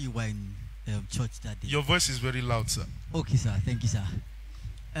I'm not sure you were in church that day. Your voice is very loud, sir. Okay, sir. Thank you, sir.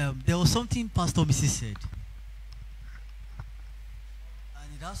 There was something Pastor Mrs. said,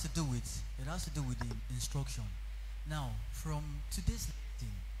 and it has to do with the instruction. Now, from today's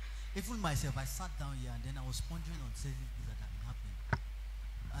thing, even myself, I sat down here and then I was pondering on certain things that have been happening.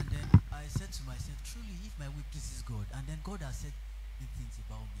 And then I said to myself, truly, if my way pleases God, and then God has said things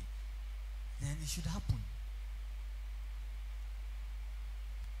about me, then it should happen.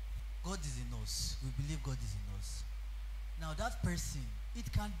 God is in us. We believe God is in us. Now that person,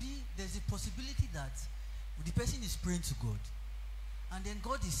 it can be, there's a possibility that the person is praying to God, and then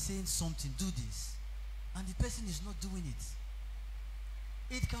God is saying something, do this, and the person is not doing it.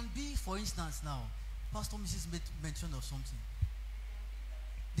 It can be, for instance, now, Pastor Mrs. made mention of something.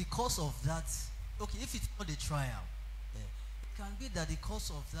 The cause of that, okay, if it's not a trial, it can be that the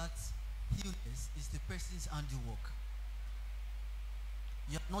cause of that illness is the person's handiwork.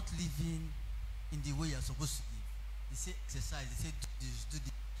 You're not living in the way you're supposed to live. They say exercise, they say do this, do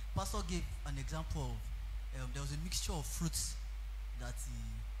this. Pastor gave an example of, there was a mixture of fruits that he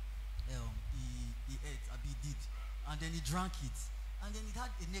ate, he did, and then he drank it. And then it had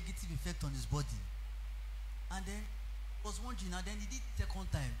a negative effect on his body. And then he was wondering, and then he did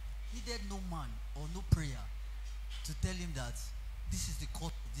second time. He needed no man or no prayer to tell him that this is the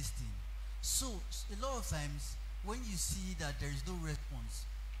cause of this thing. So a lot of times when you see that there is no response,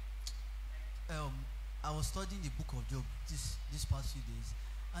 I was studying the book of Job this past few days,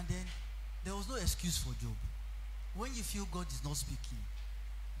 and then there was no excuse for Job. When you feel God is not speaking,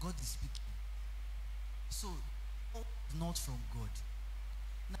 God is speaking. So not from God.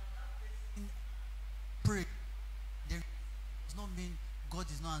 Now, pray. There does not mean God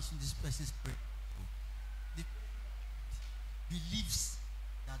is not answering this person's prayer. The believes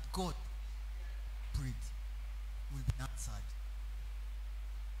that God prayed will be answered.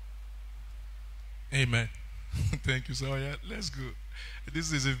 Amen. Thank you, sir. Yeah, let's go.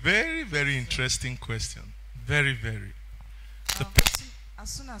 This is a very, very interesting question. Very, very. As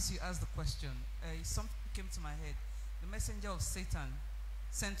soon as you asked the question, something came to my head. The messenger of Satan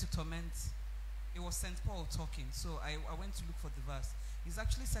sent to torment. It was St. Paul talking. So I went to look for the verse. It's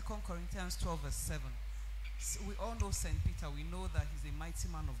actually 2 Corinthians 12 verse 7. So we all know St. Peter. We know that he's a mighty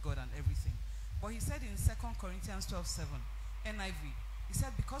man of God and everything. But he said in 2 Corinthians 12:7, NIV, he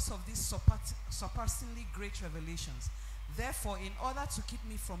said, because of these surpassingly great revelations, therefore, in order to keep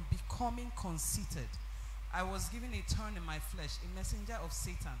me from becoming conceited, I was given a thorn in my flesh, a messenger of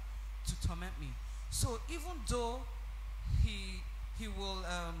Satan to torment me. So even though he will,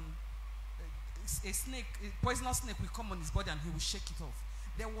 a poisonous snake will come on his body and he will shake it off,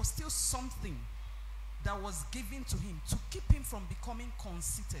 there was still something that was given to him to keep him from becoming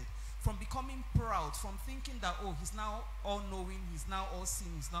conceited, from becoming proud, from thinking that, oh, he's now all-knowing, he's now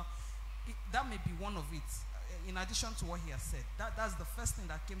all-seeing, that may be one of it, in addition to what he has said. That's the first thing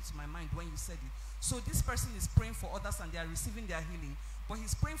that came to my mind when you said it. So this person is praying for others and they are receiving their healing, but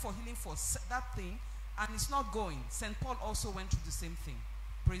he's praying for healing for that thing, and it's not going. St. Paul also went through the same thing.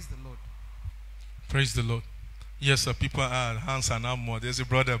 Praise the Lord. Praise the Lord. Yes, sir. People are hands are now more. There's a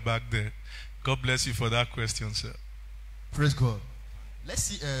brother back there. God bless you for that question, sir. Praise God. Let's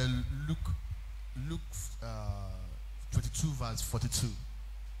see Luke 22 verse 42.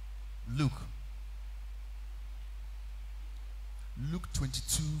 Luke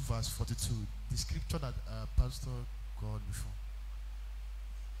 22 verse 42. The scripture that Pastor got before.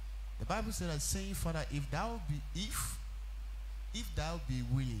 The Bible says that, saying, Father, if thou be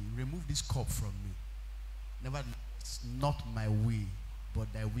willing, remove this cup from me. Nevertheless, not my will,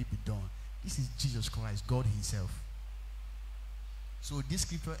 but thy will be done. This is Jesus Christ, God himself. So this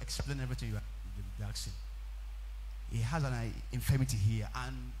scripture explains everything you are asking. He has an infirmity here,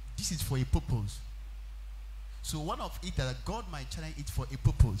 and this is for a purpose. So one of it that God might challenge it for a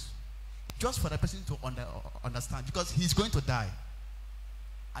purpose. just for the person to understand, because he's going to die.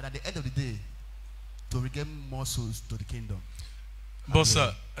 And at the end of the day, to regain more souls to the kingdom. But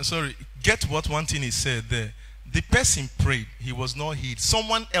sir, sorry, get what one thing he said there. The person prayed, he was not healed.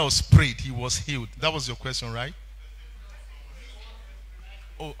 Someone else prayed, he was healed. That was your question, right?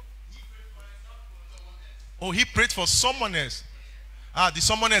 Oh, he prayed for someone else. Ah, the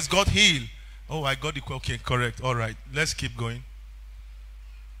someone else got healed. Oh, I got the okay, correct. All right, let's keep going.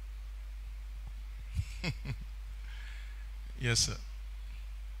 Yes, sir.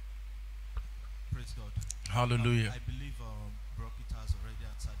 Praise God. Hallelujah. I believe Bro Peter has already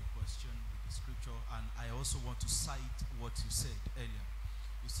answered the question with the scripture, and I also want to cite what you said earlier.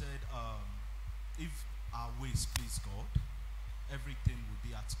 You said, if our ways please God, everything will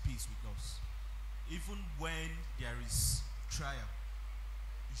be at peace with us. Even when there is trial,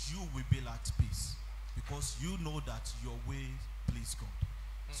 you will be at peace because you know that your way please God.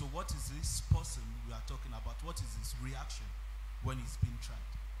 So what is this person we are talking about? What is his reaction when he's being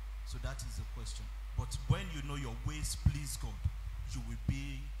tried? So that is the question. But when you know your ways please God, you will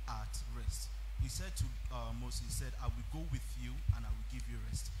be at rest. He said to Moses, he said, I will go with you and I will give you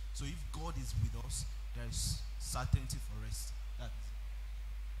rest. So if God is with us, there is certainty for rest. That is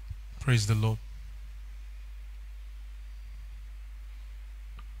it. Praise the Lord.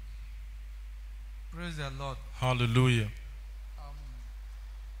 Praise the Lord. Hallelujah.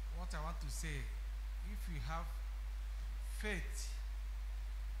 What I want to say, if we have faith,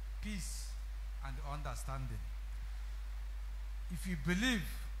 peace, and understanding, if you believe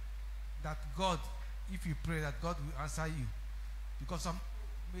that God, if you pray that God will answer you, because some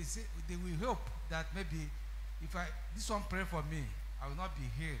may say they will hope that maybe if this one pray for me, I will not be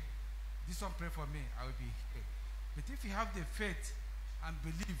healed. This one pray for me, I will be healed. But if you have the faith and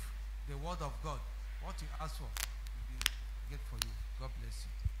believe the word of God, what you ask for will be get for you. God bless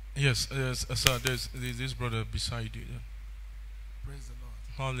you. Yes, sir. There's this brother beside you. Yeah. Praise the Lord.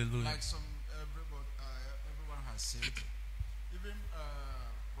 Hallelujah. Like everyone has said, even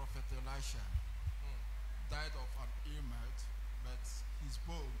Prophet Elisha died of an ailment, but his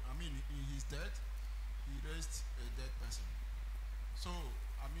bone, in his death, he raised a dead person. So,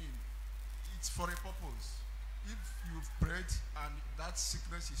 it's for a purpose. If you've prayed and that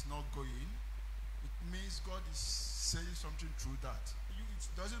sickness is not going, it means God is saying something through that.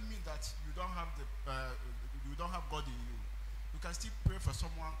 It doesn't mean that you don't have you don't have God in you. You can still pray for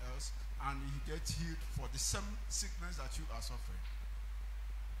someone else and he gets healed for the same sickness that you are suffering.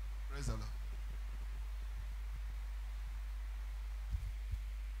 Praise the Lord.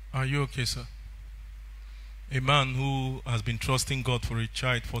 Are you okay, sir? A man who has been trusting God for a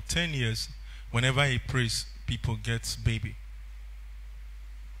child for 10 years, whenever he prays, people get baby.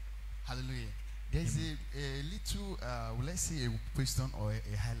 Hallelujah. There's a little, let's say a question or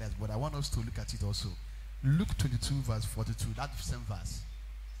a highlight, but I want us to look at it also. Luke 22 verse 42, that same verse.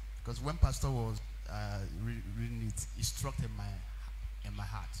 Because when Pastor was reading it, it struck in my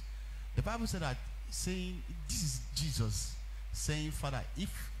heart. The Bible said that, saying, this is Jesus, saying, Father,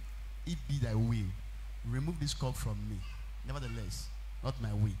 if it be thy will, remove this cup from me. Nevertheless, not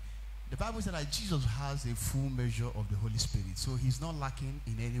my way. The Bible said that Jesus has a full measure of the Holy Spirit. So he's not lacking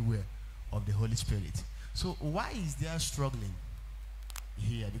in anywhere of the Holy Spirit. So why is there struggling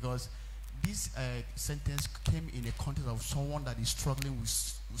here? Because this sentence came in a context of someone that is struggling with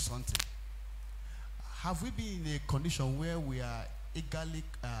something. Have we been in a condition where we are eagerly,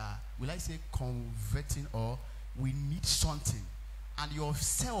 will I say converting, or we need something? And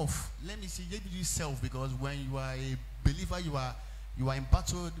yourself, let me say, maybe yourself, because when you are a believer, you are in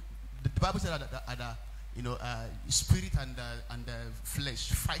battle. The Bible said that spirit and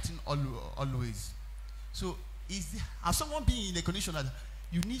flesh fighting always. So has someone been in a condition that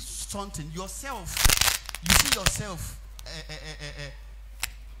you need something yourself? You see yourself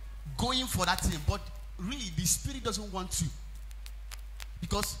going for that thing, but really the spirit doesn't want to,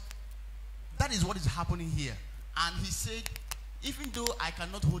 because that is what is happening here. And he said, even though I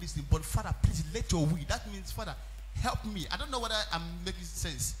cannot hold this thing, but Father, please let your will. That means, Father, help me. I don't know whether I'm making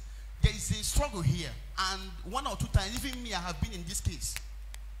sense. There is a struggle here, and one or two times, even me, I have been in this case.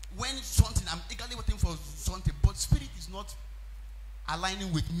 When something, I'm eagerly waiting for something, but spirit is not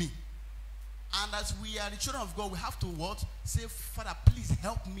aligning with me. And as we are the children of God, we have to what? Say, Father, please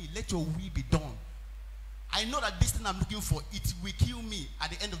help me. Let your will be done. I know that this thing I'm looking for, it will kill me at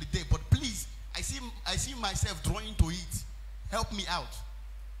the end of the day, but please, I see myself drawing to it. Help me out.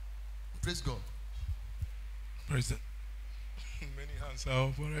 Praise God. Praise God. Many hands are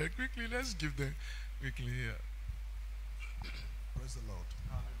up. All right, quickly, let's give them quickly here. Praise the Lord.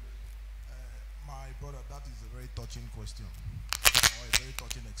 My brother, that is a very touching question. I or a very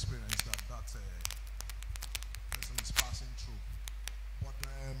touching experience that person is passing through. But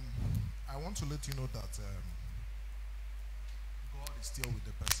I want to let you know that God is still with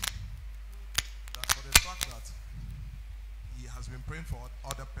the person. That for the fact that he has been praying for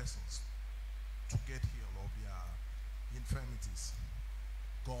other persons to get healed of their infirmities,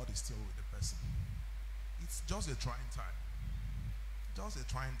 God is still with the person. It's just a trying time. Just a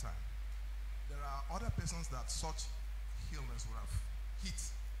trying time. There are other persons that such illness would have hit.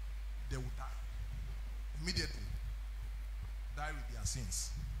 They would die. Immediately. Die with their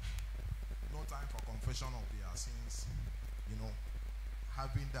sins. No time for confession of their sins. You know,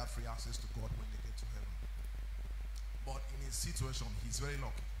 having that free access to God when they get to heaven. But in his situation, he's very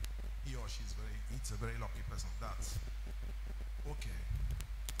lucky. He or she is it's a very lucky person. That's okay.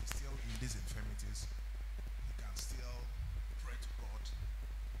 He's still in these infirmities. He can still pray to God.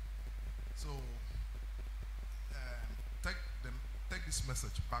 So take this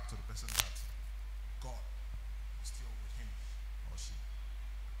message back to the person that God is still with him or she.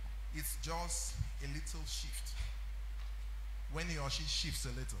 It's just a little shift. When he or she shifts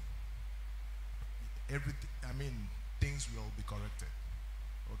a little, things will be corrected.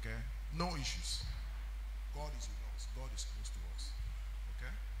 Okay? No issues. God is with us. God is close to us.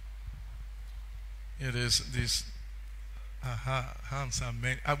 Okay? It is this. Hands are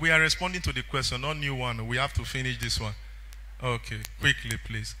many. We are responding to the question, not new one. We have to finish this one. Okay, quickly,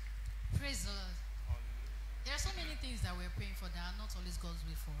 please. Praise the Lord. There are so many things that we're praying for that are not always God's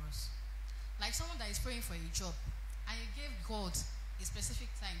will for us. Like someone that is praying for a job, and you gave God a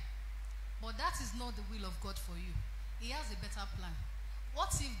specific time, but that is not the will of God for you. He has a better plan. What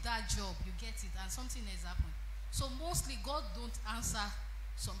if that job, you get it, and something has happened? So mostly, God don't answer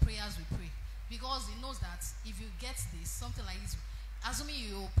some prayers we pray. Because he knows that if you get this, something like this, assuming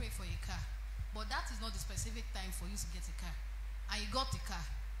you pray for a car, but that is not the specific time for you to get a car. And you got the car,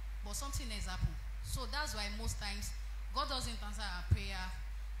 but something has happened. So that's why most times God doesn't answer our prayer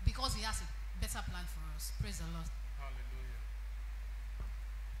because he has a better plan for us. Praise the Lord. Hallelujah.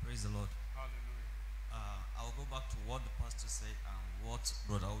 Praise the Lord. Hallelujah. I'll go back to what the pastor said and what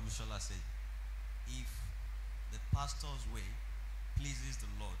Brother Olushola said. If the pastor's way pleases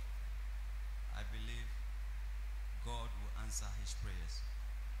the Lord, I believe God will answer his prayers,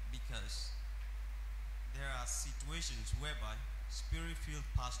 because there are situations whereby spirit-filled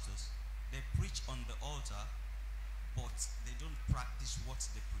pastors, they preach on the altar, but they don't practice what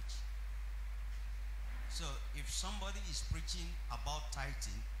they preach. So if somebody is preaching about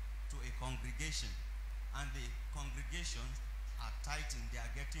tithing to a congregation, and the congregation are tithing, they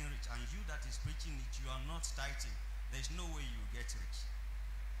are getting rich, and you that is preaching it, you are not tithing, there's no way you get rich.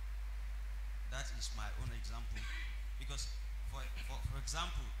 That is my own example. Because, for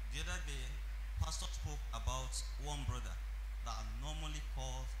example, the other day, pastor spoke about one brother that I normally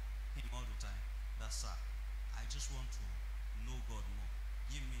call him all the time. That, sir, I just want to know God more.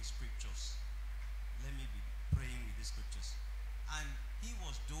 Give me scriptures. Let me be praying with the scriptures. And he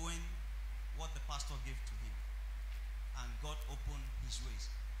was doing what the pastor gave to him. And God opened his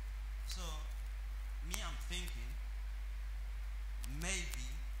ways. So, me, I'm thinking, maybe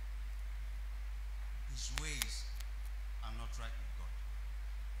his ways are not right with God.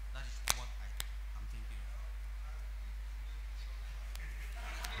 That is what I'm thinking of.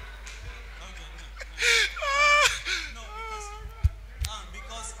 Okay, no,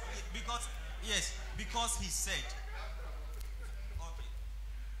 because he said, okay,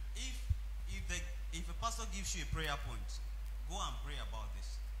 if a pastor gives you a prayer point, go and pray about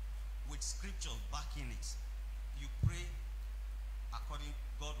this with scripture backing it. You pray according,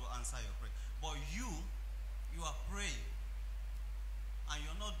 God will answer your prayer. But you are praying and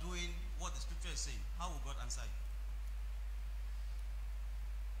you're not doing what the scripture is saying. How will God answer you?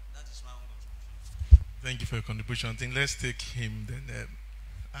 That is my own contribution. Thank you for your contribution. I think let's take him then.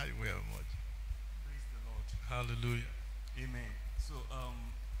 I will much. Praise the Lord. Hallelujah. Amen. So,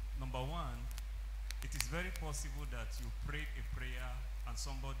 number one, it is very possible that you prayed a prayer and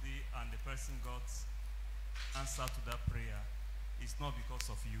the person got answer to that prayer. It's not because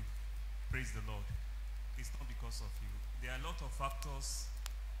of you. Praise the Lord. It's not because of you. There are a lot of factors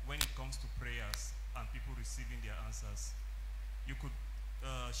when it comes to prayers and people receiving their answers. She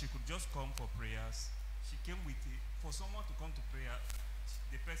could just come for prayers. She came with it. For someone to come to prayer,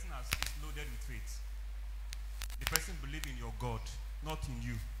 the person is loaded with faith. The person believes in your God, not in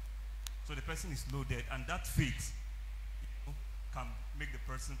you. So the person is loaded, and that faith can make the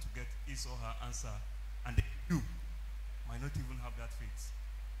person to get his or her answer, and you might not even have that faith.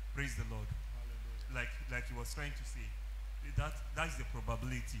 Praise the Lord. Like he was trying to say, that is the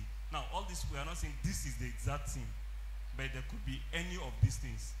probability. Now, all this, we are not saying this is the exact thing. but there could be any of these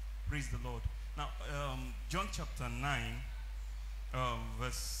things. Praise the Lord. Now, John chapter 9,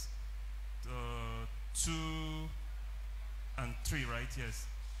 verse 2 and 3, right? Yes.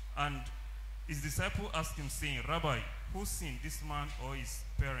 And his disciple asked him, saying, Rabbi, who sinned, this man or his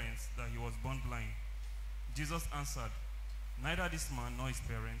parents, that he was born blind? Jesus answered, neither this man nor his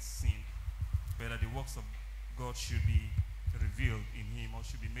parents sinned, but that the works of God should be revealed in him, or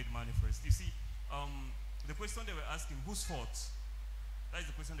should be made manifest. You see, the question they were asking, whose fault? That is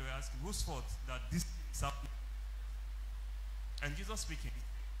the question they were asking, whose fault that this is happening? And Jesus speaking,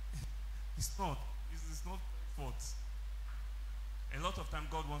 it's not fault. A lot of time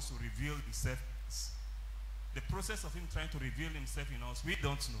God wants to reveal himself. The process of him trying to reveal himself in us, we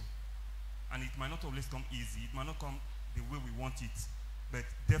don't know. And it might not always come easy. It might not come the way we want it. But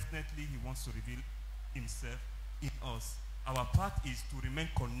definitely he wants to reveal himself in us. Our part is to remain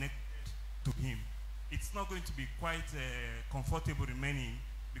connected to him. It's not going to be quite comfortable remaining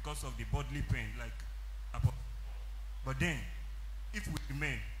because of the bodily pain, but then, if we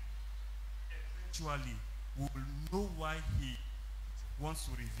remain, eventually we will know why he wants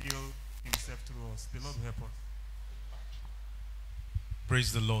to reveal himself through us. The Lord will help us.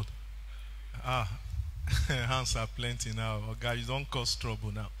 Praise the Lord. Hands are plenty now. Oh, guys, don't cause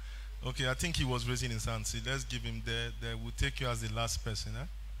trouble now. Okay, I think he was raising his hand. See, let's give him there. We'll take you as the last person.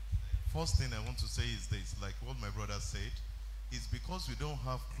 First thing I want to say is this, like what my brother said, is because we don't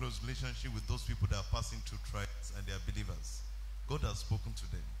have close relationship with those people that are passing through trials and they are believers. God has spoken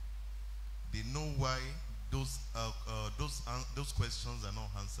to them. They know why those questions are not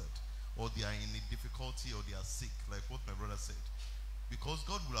answered, or they are in a difficulty, or they are sick, like what my brother said. Because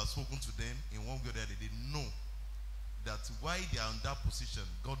God will have spoken to them in one way or the other. They know that why they are in that position,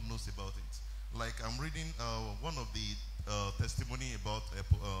 God knows about it. Like I'm reading one of the testimony about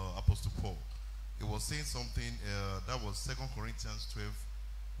Apostle Paul. It was saying something that was 2 Corinthians 12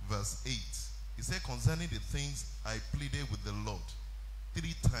 verse 8. He said, concerning the things I pleaded with the Lord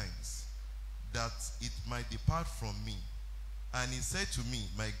 3 times, that it might depart from me. And he said to me,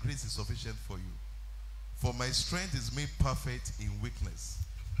 my grace is sufficient for you, for my strength is made perfect in weakness.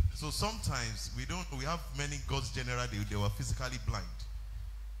 So sometimes we have many God's general, they were physically blind,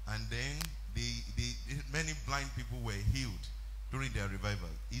 and then many blind people were healed during their revival.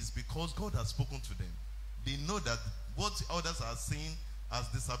 It's because God has spoken to them. They know that what others are seeing as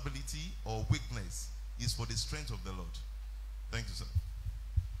disability or weakness is for the strength of the Lord. Thank you, sir.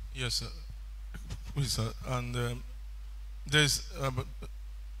 Yes, sir. Please, sir. And there's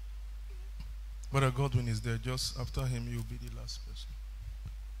Brother Godwin is there. Just after him, you'll be the last person.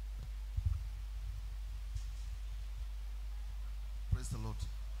 Praise the Lord.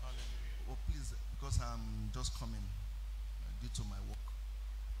 Oh, please, because I'm just coming due to my work,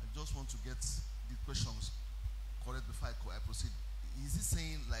 I just want to get the questions correct before I proceed. Is he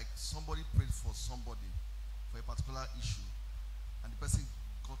saying like somebody prayed for somebody for a particular issue and the person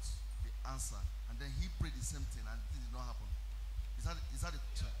got the answer and then he prayed the same thing and it did not happen? Is that it?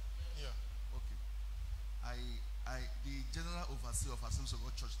 Yeah. Okay. The general overseer of Assemblies of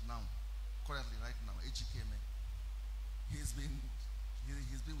God Church now, currently right now, HKM, he's been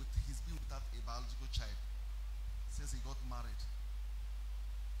without a biological child since he got married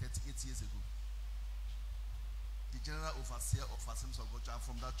 38 years ago. The general overseer of Assemblies of God, I'm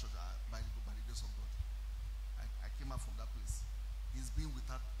from that church by the grace of God. I came out from that place. He's been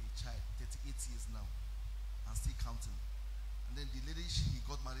without a child 38 years now and still counting. And then the lady he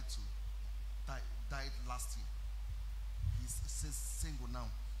got married to died last year. He's single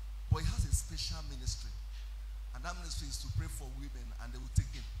now. But he has a special ministry. And that ministry is to pray for women and they will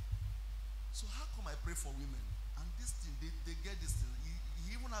take him. So how come I pray for women? And this thing, they get this thing.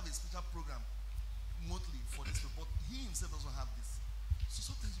 He even have a special program monthly for this, but he himself doesn't have this.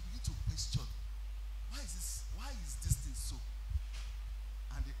 So sometimes you begin to question, why is this thing so?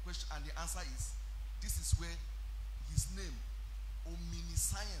 And the answer is, this is where his name,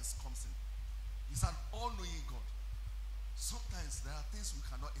 omniscience, comes in. He's an all-knowing God. Sometimes there are things we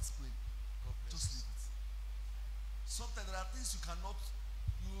cannot explain. Just leave it. Sometimes there are things you cannot,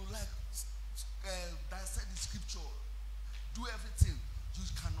 dissect the scripture, do everything, you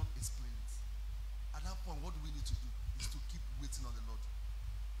cannot explain it. At that point, what do we need to do? Is to keep waiting on the Lord.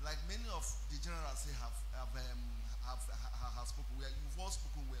 Like many of the generals here have spoken well, you've all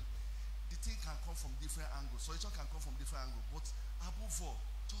spoken well. The thing can come from different angles. Solution can come from different angles. But above all,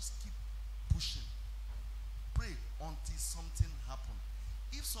 just keep pushing. Pray until something happens.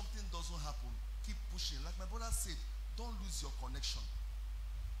 If something doesn't happen, keep pushing. Like my brother said, don't lose your connection.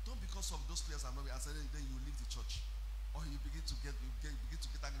 Don't because of those prayers are not answered, then you leave the church. Or you begin to get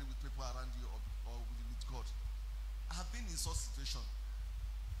angry with people around you or with God. have been in such situation.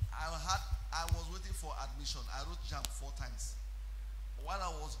 I was waiting for admission. I wrote JAMB 4 times. While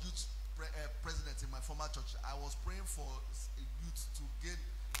I was youth president in my former church, I was praying for a youth to get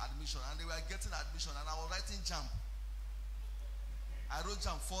admission, and they were getting admission, and I was writing JAMB. I wrote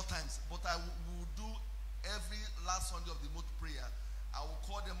JAMB 4 times, but I will do every last Sunday of the month prayer. I will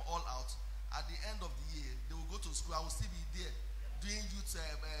call them all out. At the end of the year, they will go to school. I will still be there doing youth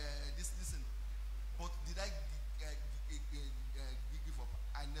listen. But did I give up?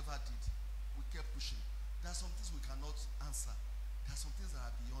 I never did. We kept pushing. There are some things we cannot answer. There are some things that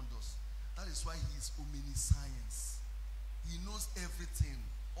are beyond us. That is why he is omniscience. He knows everything.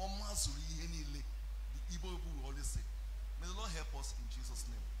 Almost really, the Igbo people will always say. May the Lord help us in Jesus'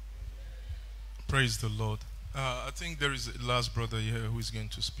 name. Praise the Lord. I think there is a last brother here who is going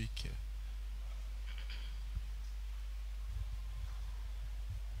to speak here.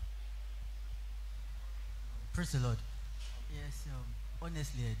 Praise the Lord. Yes,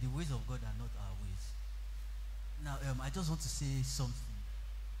 honestly, the ways of God are not our ways. Now, I just want to say something.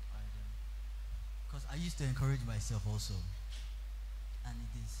 Because I used to encourage myself also. And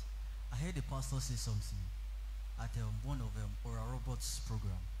it is, I heard the pastor say something at one of Oral Roberts'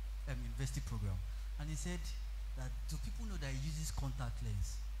 program, university program. And he said that do people know that he uses contact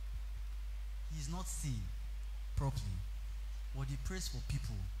lens? He's not seeing properly. But he prays for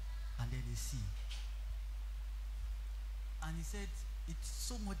people and then they see. And he said it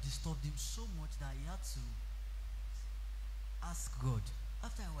so much disturbed him so much that he had to ask God.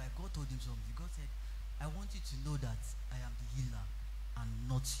 After a while, God told him something. God said, I want you to know that I am the healer and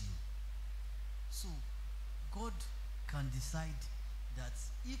not you. So, God can decide that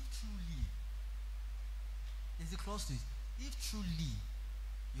if truly, there's a clause to it, if truly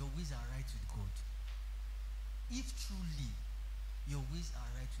your ways are right with God, if truly your ways are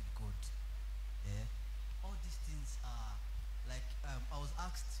right with God, all these things are like, I was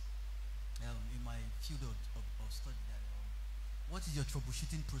asked in my field of study that what is your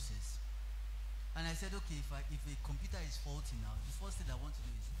troubleshooting process? And I said, okay, if a computer is faulty now, the first thing I want to do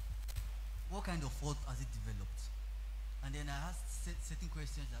is, what kind of fault has it developed? And then I asked certain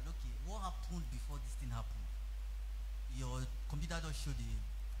questions that, okay, what happened before this thing happened? Your computer just showed a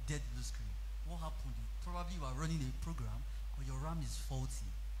dead blue screen. What happened? Probably you are running a program or your RAM is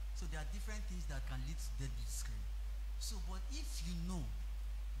faulty. So there are different things that can lead to dead blue screen. So, but if you know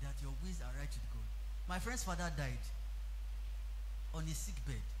that your ways are right with God. My friend's father died on a sick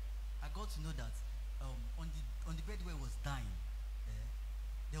bed. I got to know that on the bed where he was dying,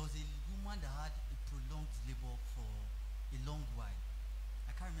 there was a woman that had a prolonged labor for a long while.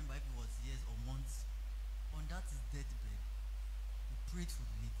 I can't remember if it was years or months. On that deathbed, he prayed for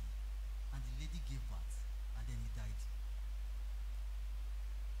the lady, and the lady gave birth, and then he died.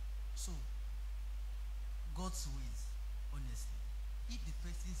 So, God's ways, honestly, if the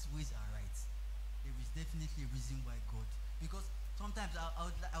person's ways are right, there is definitely a reason why God, because sometimes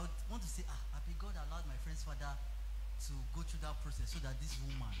I would want to say, happy God allowed my friend's father to go through that process so that this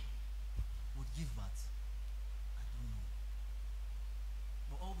woman would give birth. I don't know.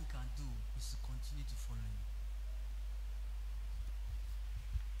 But all we can do is to continue to follow him.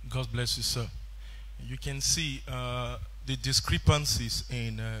 God bless you, sir. You can see the discrepancies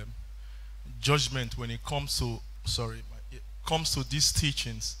in judgment when it comes to, these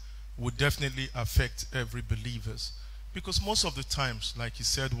teachings would definitely affect every believers. Because most of the times, like he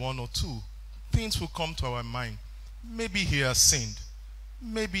said, 1 or 2, things will come to our mind. Maybe he has sinned.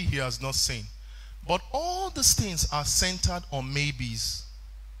 Maybe he has not sinned. But all these things are centered on maybes.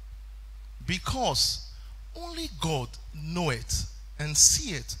 Because only God knoweth and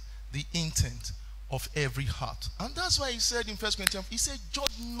seeth the intent of every heart. And that's why he said in 1 Corinthians, he said,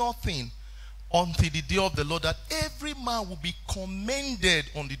 judge nothing until the day of the Lord, that every man will be commended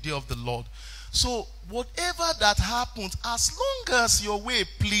on the day of the Lord. So whatever that happens, as long as your way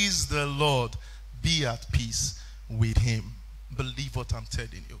please the Lord, be at peace with him. Believe what I'm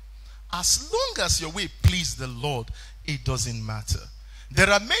telling you. As long as your way please the Lord, it doesn't matter. There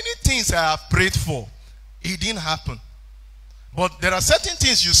are many things I have prayed for. It didn't happen. But there are certain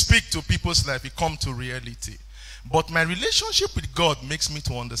things you speak to people's life, it comes to reality. But my relationship with God makes me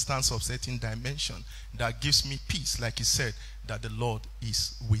to understand some certain dimension that gives me peace, like he said, that the Lord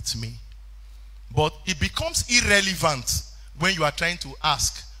is with me. But it becomes irrelevant when you are trying to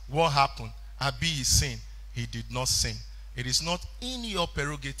ask what happened. Abi is sin. He did not sin. It is not in your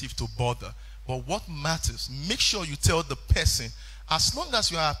prerogative to bother. But what matters, make sure you tell the person, as long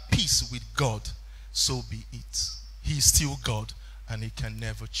as you are at peace with God, so be it. He is still God and he can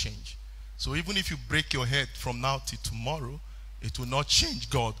never change. So even if you break your head from now till tomorrow, it will not change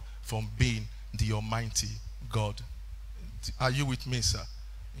God from being the Almighty God Are you with me, sir?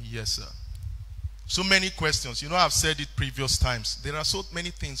 Yes, sir. So many questions. You know, I've said it previous times. There are so many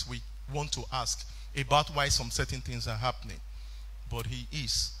things we want to ask about why some certain things are happening. But he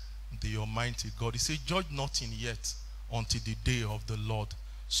is the Almighty God. He said, judge nothing yet until the day of the Lord.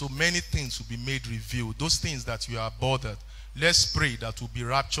 So many things will be made revealed. Those things that you are bothered, let's pray that will be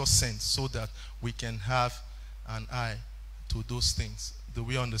rapture sent so that we can have an eye to those things. Do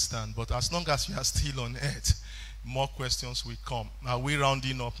we understand? But as long as you are still on earth, more questions will come. Are we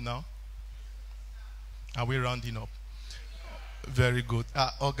rounding up now? Are we rounding up? Very good.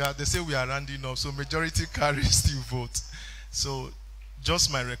 Oga, they say we are rounding up, so majority carries the vote. So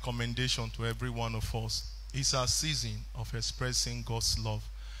just my recommendation to every one of us is our season of expressing God's love.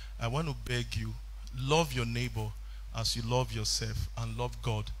 I want to beg you, love your neighbor as you love yourself, and love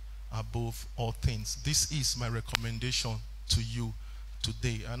God above all things. This is my recommendation to you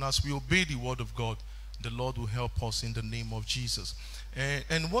today. And as we obey the word of God, the Lord will help us in the name of Jesus.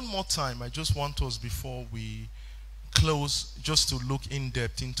 And one more time, I just want us, before we close, just to look in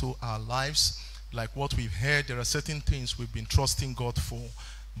depth into our lives. Like what we've heard, there are certain things we've been trusting God for,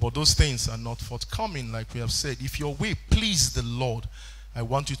 but those things are not forthcoming, like we have said. If your way please the Lord, I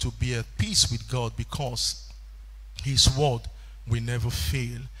want you to be at peace with God, because his word will never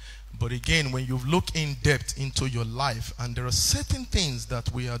fail. But again, when you look in depth into your life, and there are certain things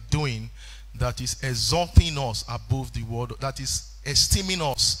that we are doing that is exalting us above the word, that is esteeming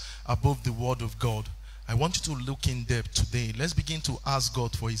us above the word of God, I want you to look in depth today. Let's begin to ask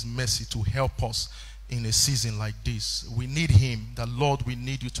God for his mercy to help us in a season like this. We need him. That, Lord, we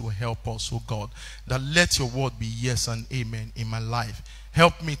need you to help us, oh God. That let your word be yes and amen in my life.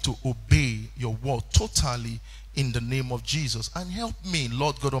 Help me to obey your word totally in the name of Jesus. And help me,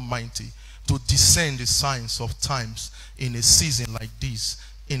 Lord God Almighty, to discern the signs of times in a season like this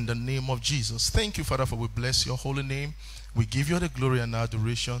in the name of Jesus. Thank you, Father, for we bless your holy name. We give you the glory and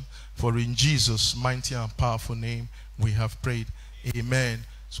adoration, for in Jesus' mighty and powerful name we have prayed. Amen.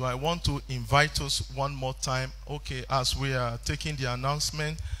 So I want to invite us one more time. Okay, as we are taking the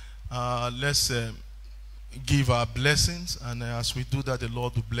announcement, let's give our blessings. And as we do that, the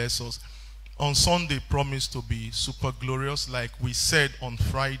Lord will bless us. On Sunday, promise to be super glorious. Like we said on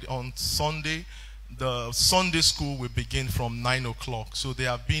Friday, on Sunday, the Sunday school will begin from 9 o'clock. So there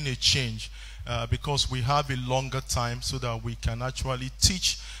have been a change. Because we have a longer time, so that we can actually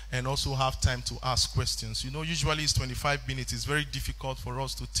teach and also have time to ask questions. You know, usually it's 25 minutes. It's very difficult for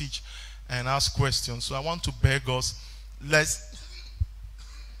us to teach and ask questions. So I want to beg us, let's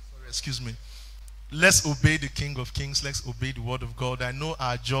obey the King of Kings. Let's obey the word of God. I know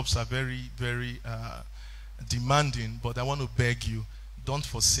our jobs are very, very demanding, but I want to beg you, don't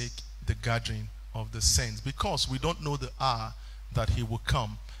forsake the gathering of the saints, because we don't know the hour that he will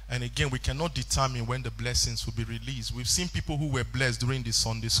come. And again, we cannot determine when the blessings will be released. We've seen people who were blessed during the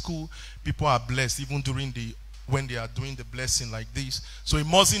Sunday school. People are blessed even when they are doing the blessing like this. So it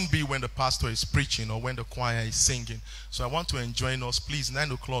mustn't be when the pastor is preaching or when the choir is singing. So I want to join us. Please,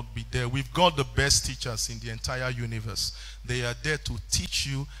 9 o'clock, be there. We've got the best teachers in the entire universe. They are there to teach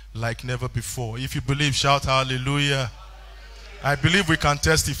you like never before. If you believe, shout hallelujah. I believe we can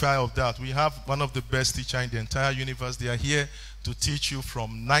testify of that. We have one of the best teachers in the entire universe. They are here to teach you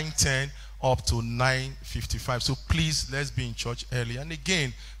from 9:10 up to 9:55. So please, let's be in church early. And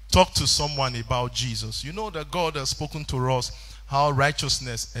again, talk to someone about Jesus. You know that God has spoken to us how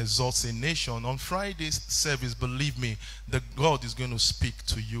righteousness exalts a nation. On Friday's service, believe me, that God is going to speak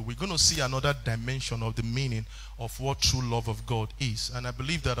to you. We're going to see another dimension of the meaning of what true love of God is. And I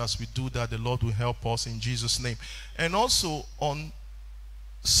believe that as we do that, the Lord will help us in Jesus' name. And also on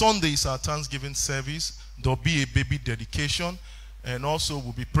Sunday is our Thanksgiving service. There'll be a baby dedication. And also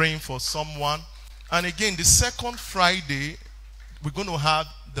we'll be praying for someone. And again, the second Friday, we're going to have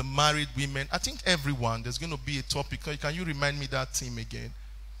the married women. I think everyone, there's going to be a topic. Can you remind me that theme again?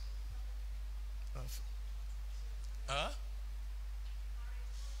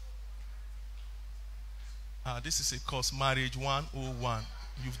 This is a course, Marriage 101.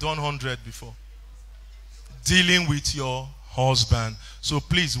 You've done 100 before. Dealing with your husband. So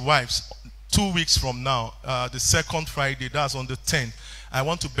please, wives, 2 weeks from now, the second Friday, that's on the 10th, I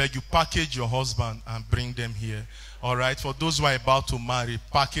want to beg you, package your husband and bring them here. All right, for those who are about to marry,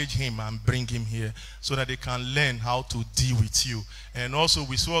 package him and bring him here so that they can learn how to deal with you. And also,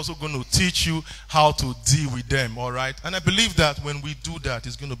 we're also going to teach you how to deal with them, all right? And I believe that when we do that,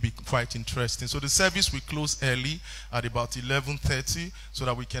 it's going to be quite interesting. So the service will close early at about 11:30 so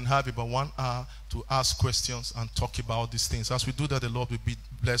that we can have about 1 hour to ask questions and talk about these things. As we do that, the Lord will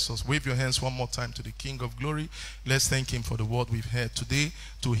bless us. Wave your hands one more time to the King of Glory. Let's thank him for the word we've heard today.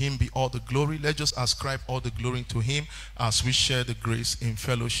 To him be all the glory. Let's just ascribe all the glory to him. him as we share the grace in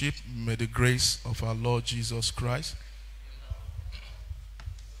fellowship. May the grace of our Lord Jesus Christ,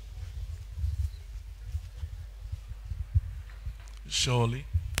 surely